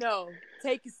 No,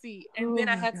 take a seat. And Oh then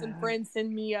I my had some God. friends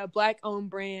send me a black owned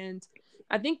brand.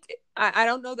 I think I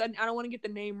don't know that, I don't want to get the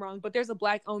name wrong, but there's a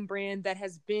black owned brand that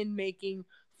has been making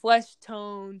flesh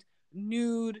toned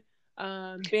nude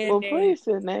Well, Band-Aid. please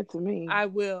send that to me. I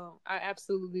will. I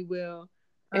absolutely will.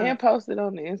 And post it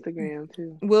on the Instagram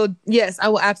too. Yes, I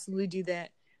will absolutely do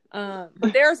that.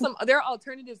 But there are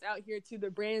alternatives out here to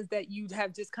the brands that you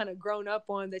have just kind of grown up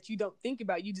on that you don't think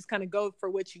about. You just kind of go for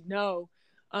what you know.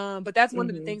 But that's one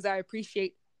of the Hmm. things I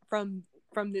appreciate from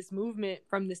this movement,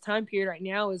 from this time period right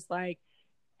now, is like,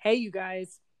 hey, you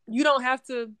guys, you don't have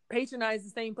to patronize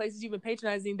the same places you've been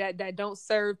patronizing that don't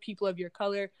serve people of your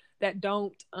color, that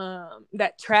don't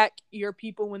that track your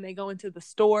people when they go into the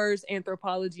stores.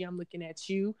 Anthropology, I'm looking at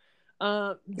you. There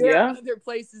are Yeah. other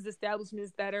places,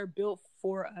 establishments that are built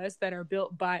for us, that are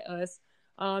built by us,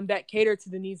 that cater to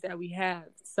the needs that we have.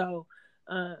 So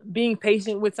being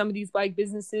patient with some of these black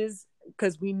businesses,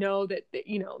 because we know that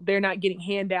they're not getting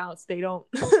handouts. They don't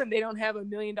they don't have $1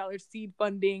 million seed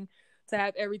funding to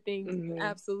have everything Hmm.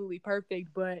 absolutely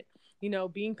perfect. But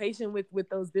being patient with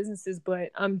those businesses. But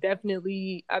I've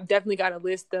definitely got a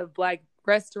list of black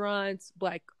restaurants,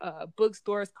 black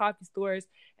bookstores, coffee stores,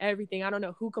 everything. I don't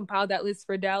know who compiled that list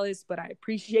for Dallas, but I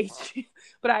appreciate you.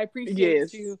 But I appreciate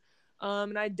Yes. you.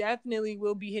 And I definitely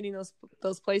will be hitting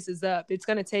those places up. It's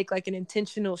going to take like an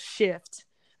intentional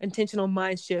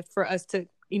mind shift for us to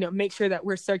make sure that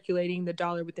we're circulating the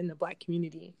dollar within the black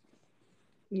community.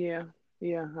 Yeah.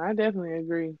 Yeah. I definitely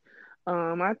agree.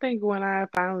 I think when I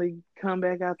finally come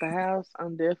back out the house,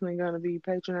 I'm definitely gonna be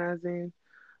patronizing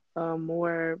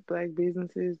more black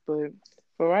businesses. But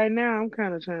for right now, I'm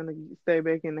kind of trying to stay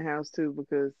back in the house too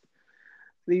because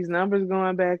these numbers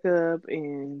going back up,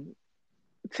 and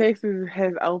Texas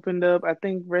has opened up. I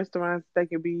think restaurants they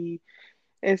could be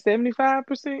at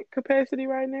 75% capacity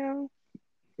right now.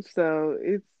 So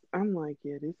I'm like,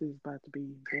 yeah, this is about to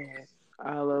be bad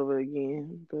all over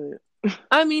again. But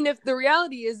I mean, if the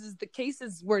reality is the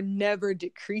cases were never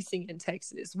decreasing in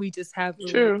Texas. We just have a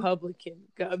true, Republican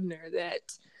governor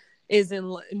that is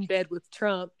in bed with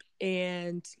Trump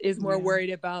and is more yeah, worried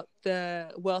about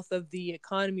the wealth of the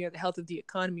economy or the health of the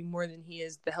economy more than he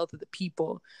is the health of the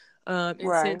people. And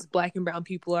right, since black and brown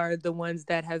people are the ones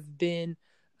that have been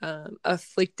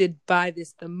afflicted by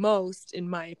this the most, in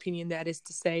my opinion, that is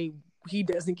to say, he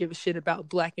doesn't give a shit about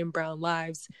black and brown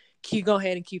lives. Go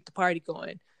ahead and keep the party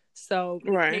going. So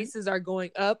the right, cases are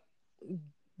going up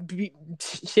due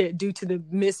to the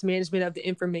mismanagement of the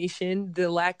information, the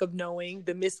lack of knowing,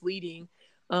 the misleading,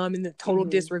 and the total hmm,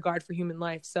 disregard for human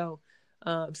life. So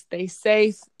stay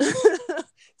safe,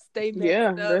 stay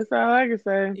yeah. masked up. That's all I can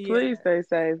say. Yeah. Please stay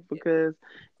safe because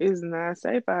it's not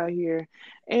safe out here.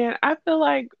 And I feel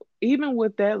like even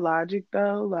with that logic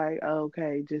though, like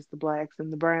okay, just the blacks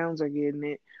and the browns are getting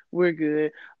it, we're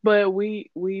good. But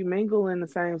we mingle in the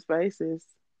same spaces,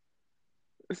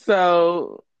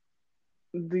 so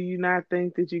do you not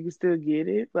think that you can still get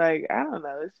it? Like, I don't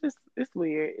know. It's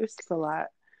weird. It's just a lot.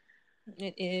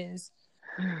 It is.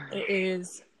 It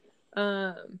is.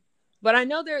 Um, but I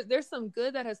know there's some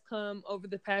good that has come over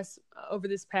this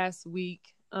past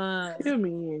week. Fill me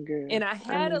in, girl. And I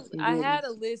need some I had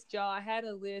goodies. a list, y'all. I had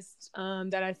a list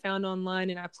that I found online,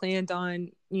 and I planned on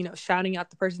shouting out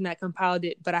the person that compiled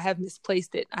it, but I have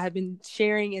misplaced it. I have been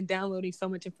sharing and downloading so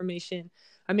much information,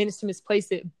 I managed to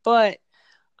misplace it. But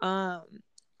um,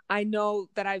 I know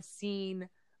that I've seen a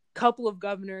couple of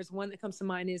governors. One that comes to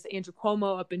mind is Andrew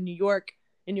Cuomo up in New York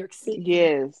City,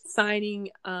 Yes. signing.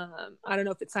 I don't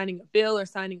know if it's signing a bill or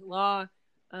signing a law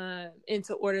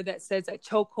into order that says that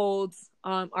chokeholds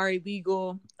are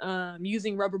illegal.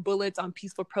 Using rubber bullets on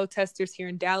peaceful protesters here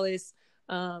in Dallas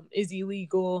is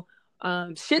illegal.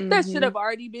 Shit that should have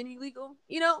already been illegal,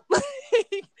 things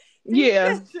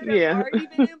Yeah, that should have yeah. already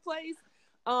been in place.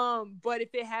 But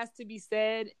if it has to be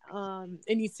said,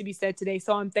 it needs to be said today.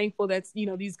 So I'm thankful that,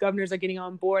 these governors are getting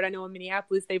on board. I know in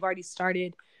Minneapolis, they've already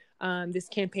started this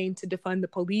campaign to defund the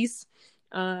police.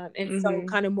 And so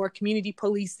kind of more community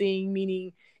policing,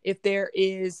 meaning if there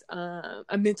is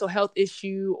a mental health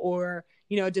issue or,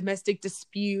 a domestic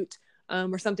dispute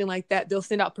or something like that, they'll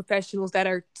send out professionals that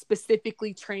are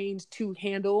specifically trained to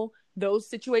handle those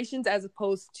situations, as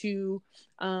opposed to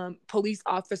police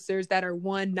officers that are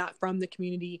not from the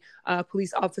community,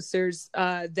 police officers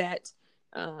that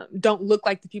don't look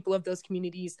like the people of those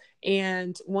communities,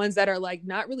 and ones that are like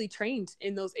not really trained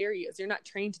in those areas. They're not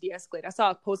trained to de-escalate. I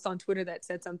saw a post on Twitter that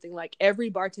said something like, every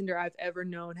bartender I've ever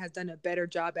known has done a better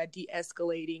job at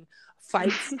de-escalating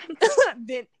fights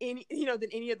than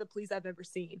any of the police I've ever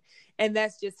seen. And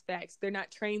that's just facts. They're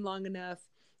not trained long enough.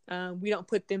 We don't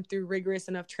put them through rigorous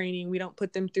enough training. We don't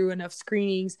put them through enough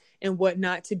screenings and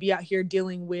whatnot to be out here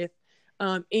dealing with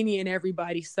any and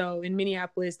everybody. So in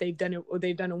Minneapolis, they've done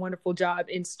a wonderful job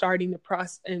in starting the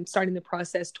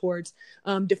process towards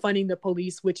defunding the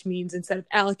police, which means instead of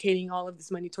allocating all of this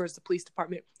money towards the police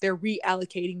department, they're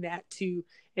reallocating that to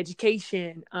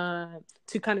education,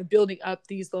 to kind of building up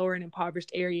these lower and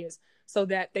impoverished areas so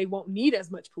that they won't need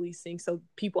as much policing. So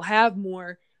people have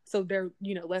more, so they're,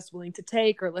 less willing to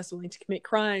take or less willing to commit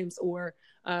crimes or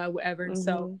whatever. And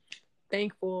so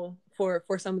thankful for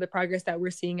some of the progress that we're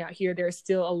seeing out here. There's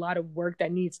still a lot of work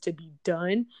that needs to be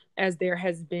done, as there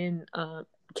has been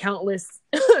countless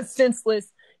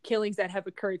senseless killings that have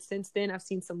occurred since then. I've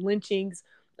seen some lynchings.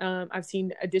 I've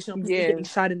seen additional people getting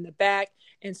shot in the back.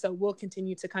 And so we'll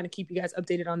continue to kind of keep you guys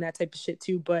updated on that type of shit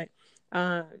too. But,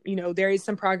 there is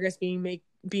some progress being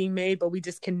made, but we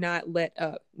just cannot let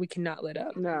up. We cannot let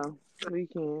up. No, we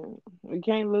can't. We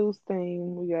can't lose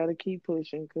steam. We got to keep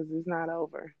pushing because it's not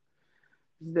over.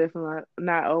 It's definitely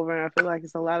not over. And I feel like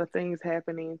it's a lot of things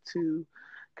happening to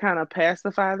kind of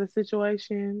pacify the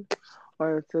situation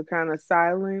or to kind of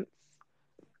silence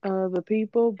the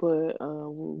people, but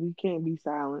we can't be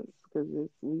silenced because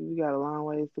we got a long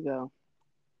ways to go.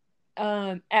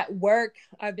 At work,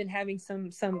 I've been having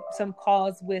some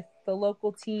calls with the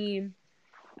local team.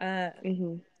 Yeah,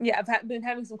 been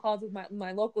having some calls with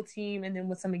my local team, and then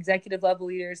with some executive level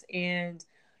leaders. And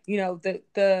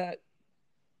the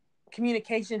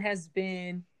communication has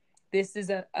been, this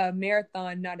is a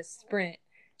marathon, not a sprint,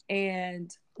 and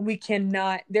we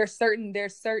cannot. There's certain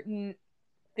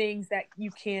things that you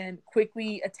can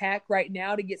quickly attack right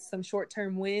now to get some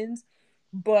short-term wins,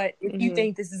 but if you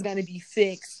think this is going to be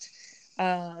fixed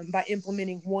by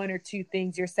implementing one or two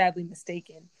things, you're sadly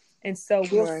mistaken. And so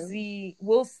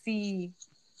we'll see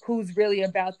who's really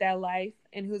about that life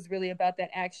and who's really about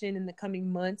that action in the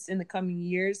coming months, in the coming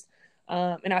years.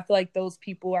 And I feel like those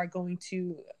people are going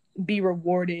to be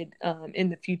rewarded in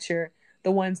the future.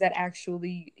 The ones that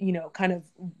actually, kind of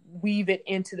weave it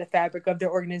into the fabric of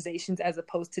their organizations, as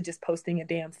opposed to just posting a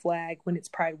damn flag when it's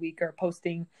Pride Week or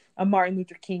posting a Martin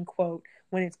Luther King quote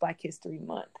when it's Black History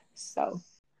Month. So.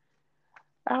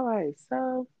 All right.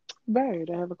 So,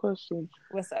 Bird, I have a question.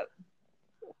 What's up?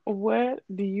 What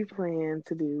do you plan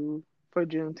to do for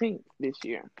Juneteenth this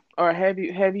year? Or have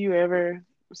you ever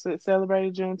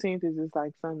celebrated Juneteenth? Is this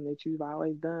like something that you've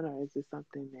always done, or is this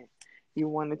something that you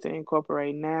wanted to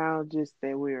incorporate now, just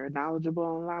that we're knowledgeable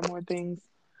on a lot more things?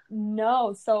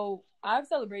 No, so I've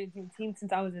celebrated Juneteenth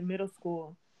since I was in middle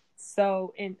school.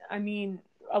 So, and I mean,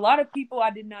 a lot of people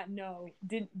I did not know,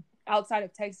 outside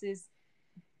of Texas,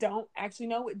 don't actually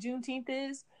know what Juneteenth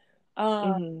is.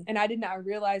 And I did not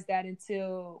realize that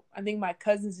until I think my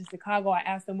cousins in Chicago, I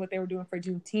asked them what they were doing for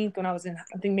Juneteenth when I was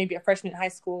I think maybe a freshman in high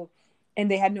school,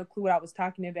 and they had no clue what I was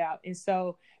talking about. And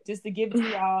so just to give it to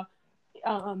y'all,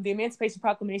 the Emancipation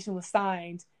Proclamation was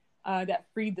signed that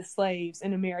freed the slaves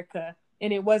in America.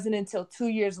 And it wasn't until 2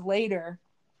 years later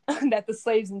that the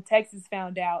slaves in Texas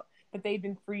found out that they'd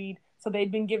been freed. So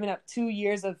they'd been given up 2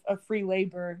 years of free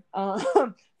labor,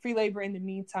 in the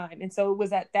meantime. And so it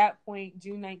was at that point,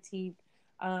 June 19th,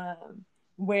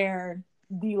 where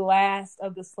the last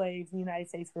of the slaves in the United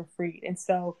States were freed. And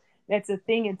so that's a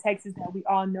thing in Texas that we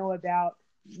all know about,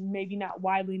 maybe not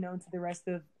widely known to the rest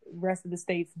of the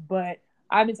states, but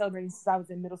I've been celebrating since I was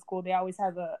in middle school. They always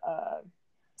have a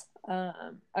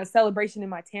celebration in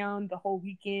my town the whole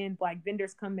weekend. Black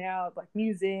vendors come out, black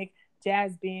music,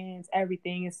 jazz bands,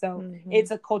 everything. And so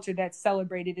it's a culture that's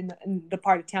celebrated in the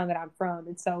part of town that I'm from.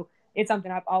 And so it's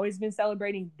something I've always been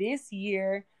celebrating. This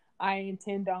year, I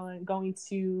intend on going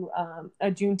to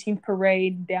a Juneteenth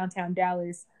parade downtown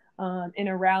Dallas in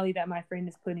a rally that my friend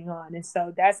is putting on. And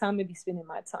so that's how I'm going to be spending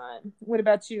my time. What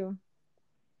about you?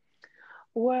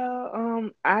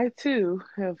 Well, I too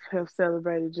have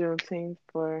celebrated Juneteenth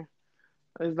for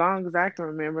as long as I can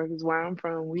remember. Because where I'm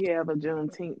from, we have a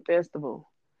Juneteenth festival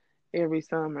every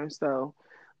summer. So,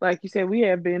 like you said, we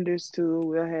have vendors too.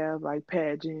 We'll have like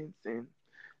pageants and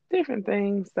different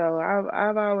things. So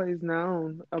I've always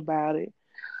known about it.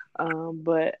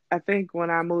 But I think when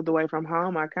I moved away from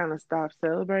home, I kind of stopped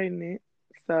celebrating it.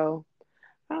 So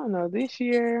I don't know. This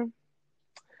year,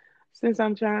 since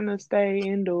I'm trying to stay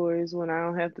indoors when I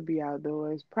don't have to be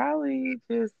outdoors, probably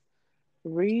just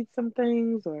read some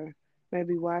things or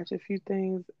maybe watch a few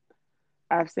things.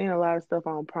 I've seen a lot of stuff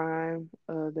on Prime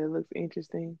that looks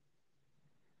interesting.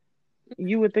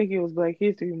 You would think it was Black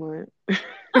History Month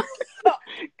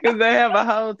because they have a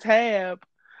whole tab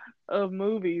of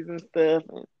movies and stuff.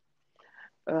 And,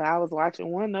 I was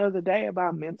watching one the other day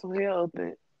about mental health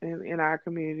in our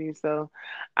community. So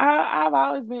I've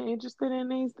always been interested in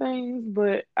these things,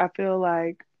 but I feel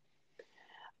like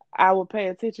I would pay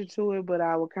attention to it, but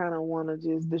I would kind of want to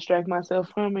just distract myself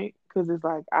from it because it's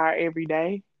like our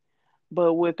everyday.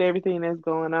 But with everything that's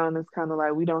going on, it's kind of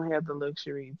like we don't have the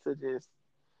luxury to just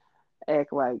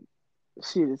act like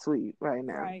shit is sweet right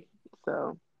now. Right.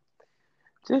 So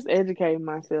just educating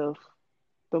myself.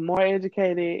 The more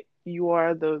educated you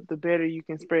are, the better you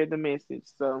can spread the message.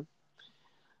 So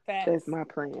that's Facts. my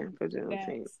plan for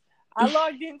Juneteenth. Facts. I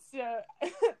logged into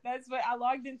that's what I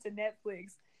logged into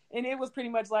Netflix, and it was pretty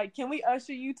much like, can we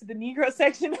usher you to the Negro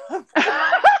section of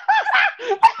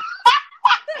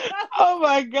Oh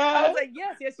my God. I was like,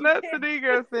 yes, you That's can. the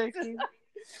Negro section.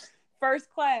 First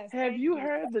class. Have you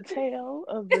heard the tale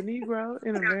of the Negro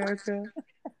in America?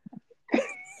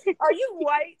 Are you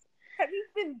white? Have you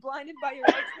been blinded by your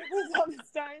white privilege all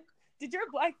this time? Did your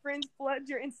black friends flood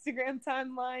your Instagram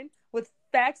timeline with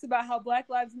facts about how Black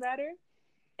Lives Matter?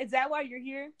 Is that why you're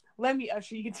here? Let me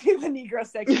usher you to the Negro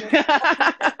section.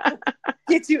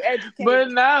 Get you educated. But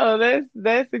no,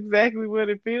 that's exactly what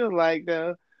it feels like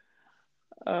though.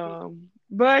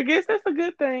 But I guess that's a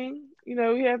good thing. You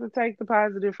know, we have to take the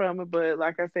positive from it, but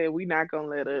like I said, we're not gonna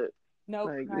let up. Nope,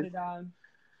 Like, not at all.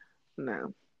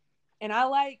 No. And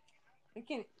I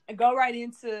can go right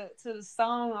into the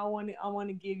song I want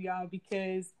to give y'all,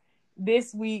 because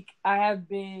this week I have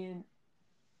been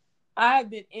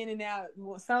in and out.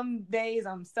 Well, some days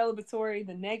I'm celebratory,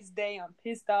 the next day I'm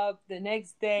pissed off, the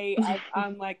next day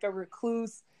I'm like a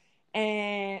recluse,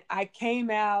 and I came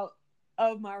out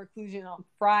of my reclusion on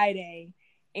Friday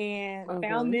and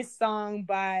found this song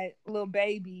by Lil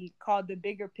Baby called "The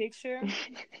Bigger Picture."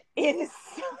 It is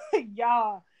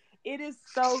y'all. It is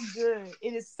so good.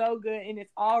 It is so good, and it's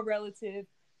all relative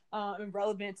and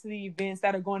relevant to the events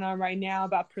that are going on right now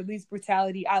about police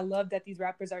brutality. I love that these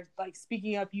rappers are like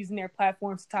speaking up, using their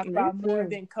platforms to talk about more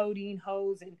than codeine,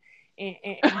 hoes, and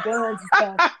guns and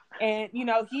stuff. And you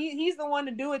know, he's the one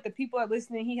to do it. The people are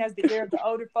listening. He has the ear of the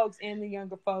older folks and the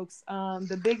younger folks.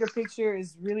 The Bigger Picture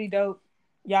is really dope.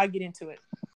 Y'all get into it.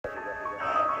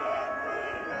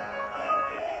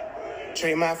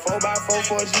 Trade my 4x4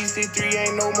 for a GC3,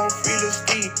 ain't no more free to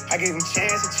speak. I gave him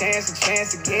chance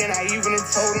again. I even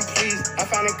told him please. I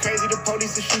find it crazy the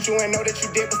police to shoot you and know that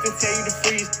you dead, but still tell you to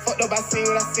freeze. Fucked up, I seen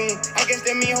what I seen. I guess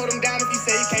that mean hold him down if you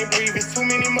say you can't breathe. It's too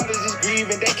many mothers just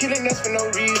grieving. They killing us for no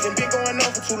reason. Been going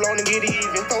on for too long to get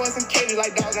even. Throw us in cages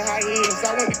like dogs and hyenas.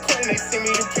 I went to court and they sent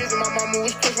me to prison. My mama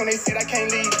was pissed when they said I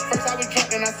can't leave. First I was drunk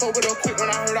and I sobered up quick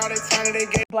when I heard all that time that they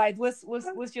gave. Blythe,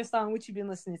 what's your song? What you been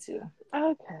listening to?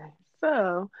 Okay.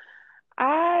 So,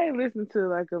 I listen to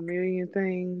like a million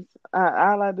things.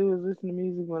 All I do is listen to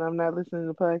music when I'm not listening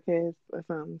to podcasts or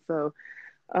something. So,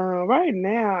 right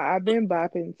now I've been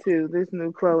bopping to this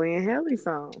new Chloe and Halle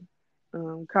song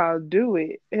called "Do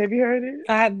It." Have you heard it?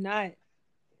 I have not.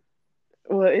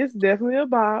 Well, it's definitely a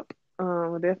bop.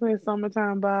 Definitely a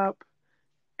summertime bop.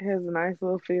 It has a nice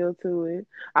little feel to it.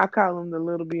 I call them the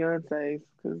little Beyonces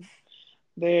because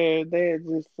they're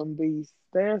just some beasts.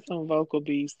 They're some vocal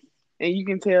beasts. And you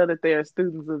can tell that they are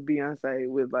students of Beyonce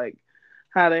with like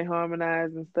how they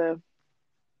harmonize and stuff.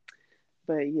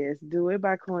 But yes, "Do It"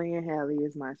 by Chloe and Halle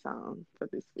is my song for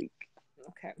this week.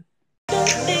 Okay.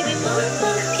 Baby, my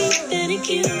phone keep getting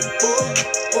cute. Ooh,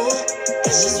 ooh,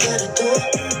 that's just what I do,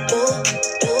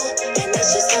 and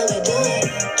that's just how we do it,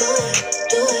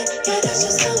 yeah, that's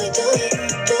just how we do it,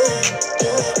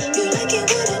 you like it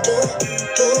what I do,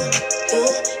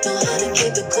 know how to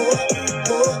keep it cool,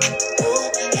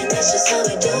 and that's just how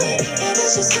we do it, yeah,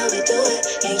 that's just how we do it,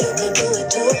 and you can do it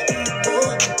too,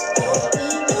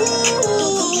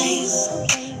 no complaints,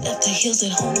 left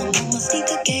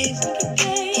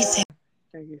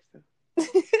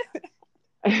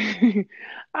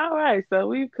All right, so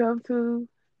we've come to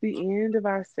the end of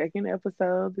our second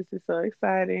episode. This is so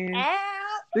exciting. Ow.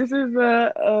 This is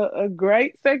a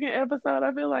great second episode.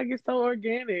 I feel like it's so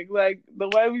organic. Like the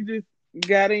way we just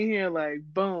got in here, like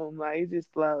boom, like it just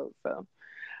flowed. So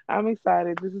I'm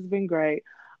excited. This has been great.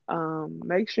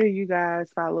 Make sure you guys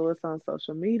follow us on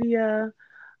social media.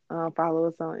 Follow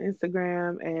us on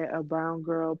Instagram at a Brown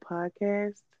Girl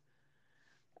Podcast.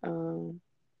 Um,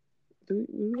 do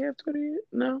we have Twitter yet?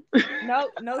 No. No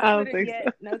I don't Twitter think yet.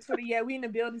 so. No Twitter yet. We in the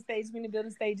building stage. We in the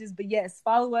building stages. But yes,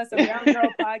 follow us, a Brown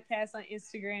Girl Podcast on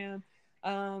Instagram.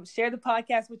 Share the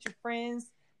podcast with your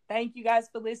friends. Thank you guys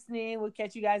for listening. We'll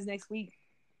catch you guys next week.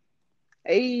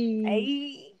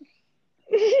 Hey.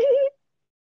 Hey.